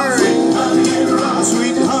still and rock, sharing?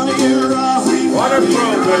 sweet honey and rock. What a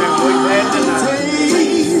program we've had tonight.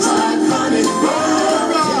 Taste like honey, rock.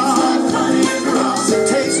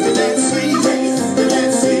 Taste of that sweet,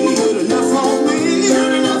 good enough for me,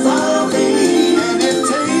 and it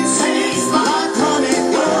tastes like honey,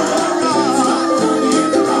 rock.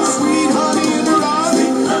 Sweet honey and rock,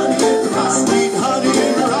 sweet honey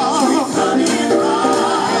and rock,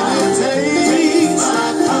 and it tastes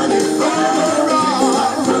like honey,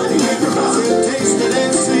 rock. It tastes of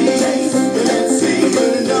that sweet,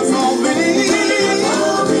 good enough for me,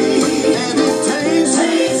 and it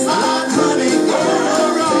tastes like honey,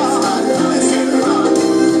 rock.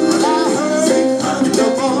 When I heard the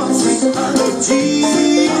voice of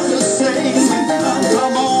Jesus say,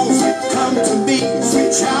 come on, come to me,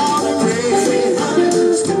 sweet child of praise.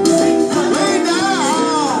 Lay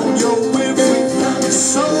down your weary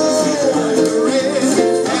soul to rest,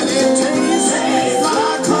 and it tastes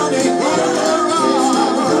like honey, rock.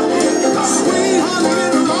 Sweet honey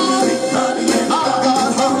and rock, I've got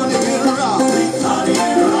honey and rock, and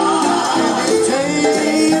it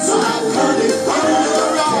tastes like honey, rock.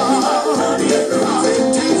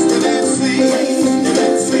 It tastes of that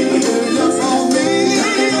sweet, good enough for me,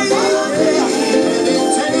 and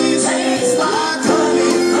it tastes like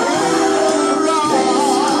honey,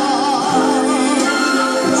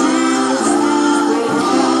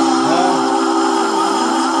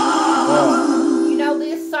 You know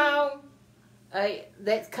this song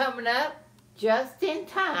that's coming up? Just in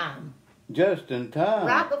time. Just in time.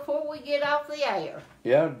 Right before we get off the air.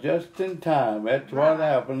 Yeah, just in time. That's what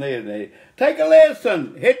happened, isn't it? Take a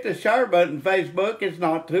listen. Hit the share button, Facebook. It's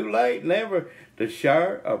not too late never to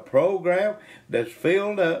share a program that's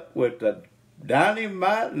filled up with the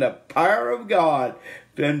dynamite and the power of God.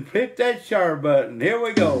 Then hit that share button. Here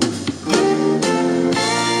we go.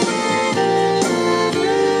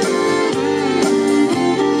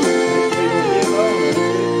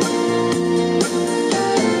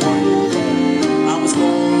 I was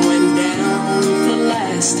going down for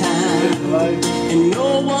last time, and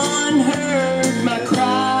no one heard my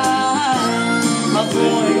cry. My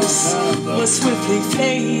voice was swiftly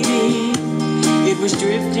fading, it was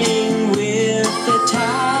drifting with the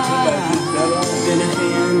tide. Then a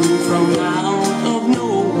hand from out of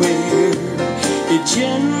nowhere, it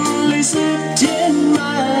gently slipped in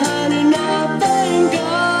mine, and I thank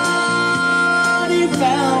God He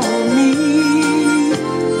found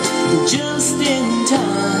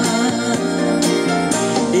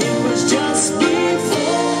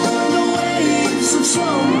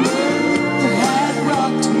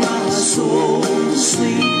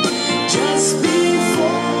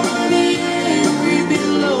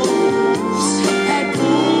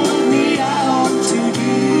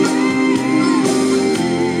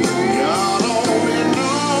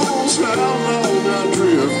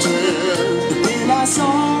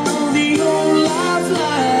saw the old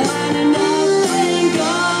lifeline, and I thank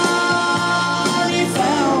God He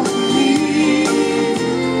found me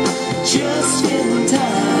just in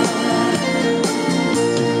time.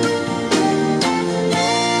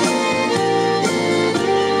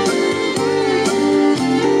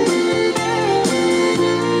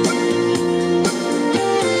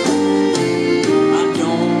 I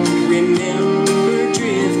don't remember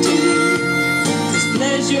drifting, 'cause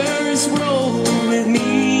pleasures roll with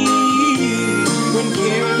me. When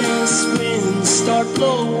careless winds start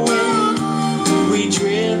blowing, we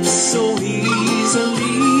drift so easily.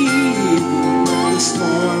 The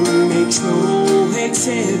storm makes no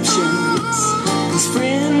exceptions, 'cause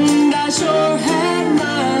friend, I sure had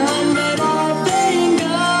mine, but I thank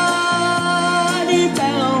God He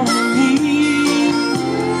found me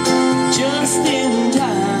just in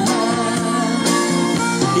time.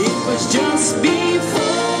 It was just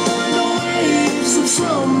before the waves of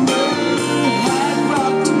slumber had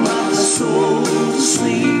rocked my soul to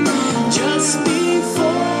sleep, just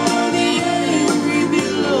before the angry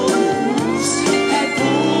billows had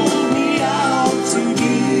pulled me out too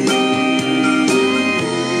deep.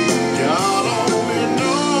 God only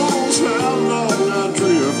knows how long I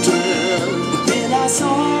drifted. But then I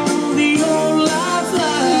saw the old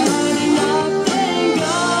lifeline, and I thank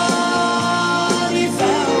God He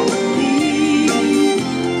found me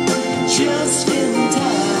just in time.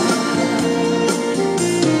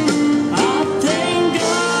 I thank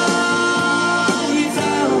God He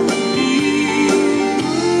found me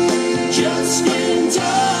just in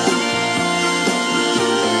time.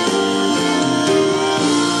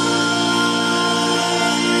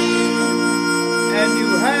 And you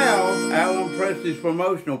have Alan Presley's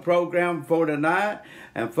promotional program for tonight.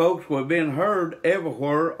 And folks, we're being heard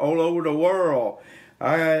everywhere, all over the world.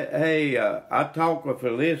 I talked with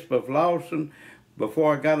Elizabeth Lawson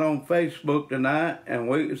before I got on Facebook tonight, and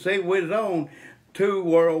we was on 2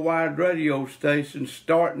 worldwide radio stations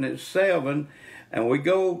starting at 7, and we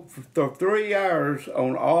go for 3 hours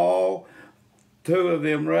on all 2 of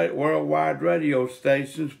them worldwide radio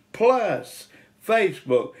stations plus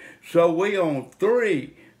Facebook. So we on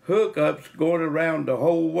 3 hookups going around the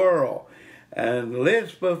whole world. And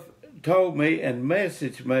Elizabeth told me and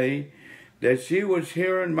messaged me that she was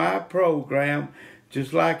hearing my program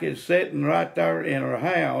just like it's sitting right there in her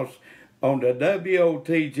house on the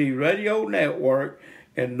WOTG radio network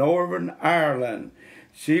in Northern Ireland.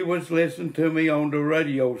 She was listening to me on the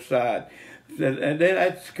radio side. And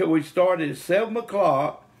then we started at 7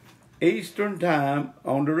 o'clock Eastern time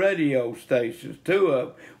on the radio stations, 2 of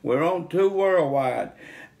them. We're on 2 worldwide.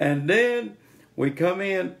 And then we come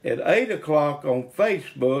in at 8 o'clock on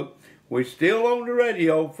Facebook. We're still on the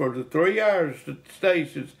radio for the 3 hours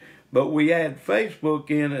stations, but we add Facebook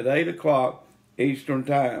in at 8 o'clock Eastern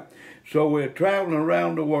time. So we're traveling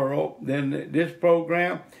around the world. Then this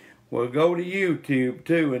program will go to YouTube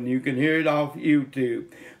too, and you can hear it off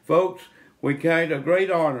YouTube. Folks, we count a great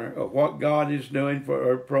honor of what God is doing for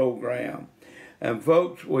our program. And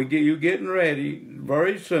folks, you getting ready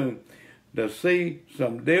very soon to see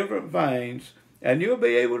some different things, and you'll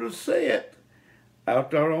be able to see it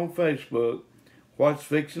out there on Facebook, what's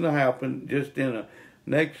fixing to happen just in the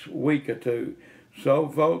next week or 2. So,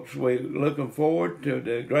 folks, we're looking forward to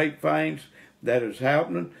the great things that is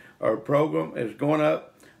happening. Our program is going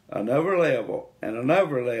up another level and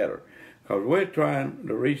another ladder, because we're trying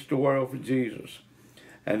to reach the world for Jesus.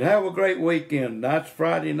 And have a great weekend. That's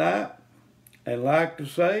Friday night. And like to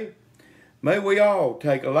say, may we all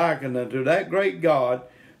take a liking unto that great God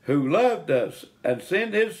who loved us and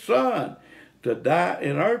sent His Son to die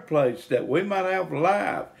in our place that we might have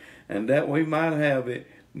life and that we might have it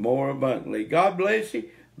more abundantly. God bless you.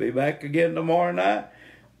 Be back again tomorrow night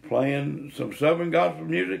playing some Southern gospel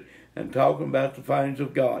music and talking about the things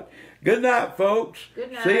of God. Good night, folks.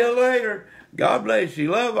 Good night. See you later. God bless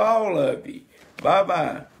you. Love all of you.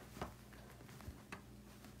 Bye-bye.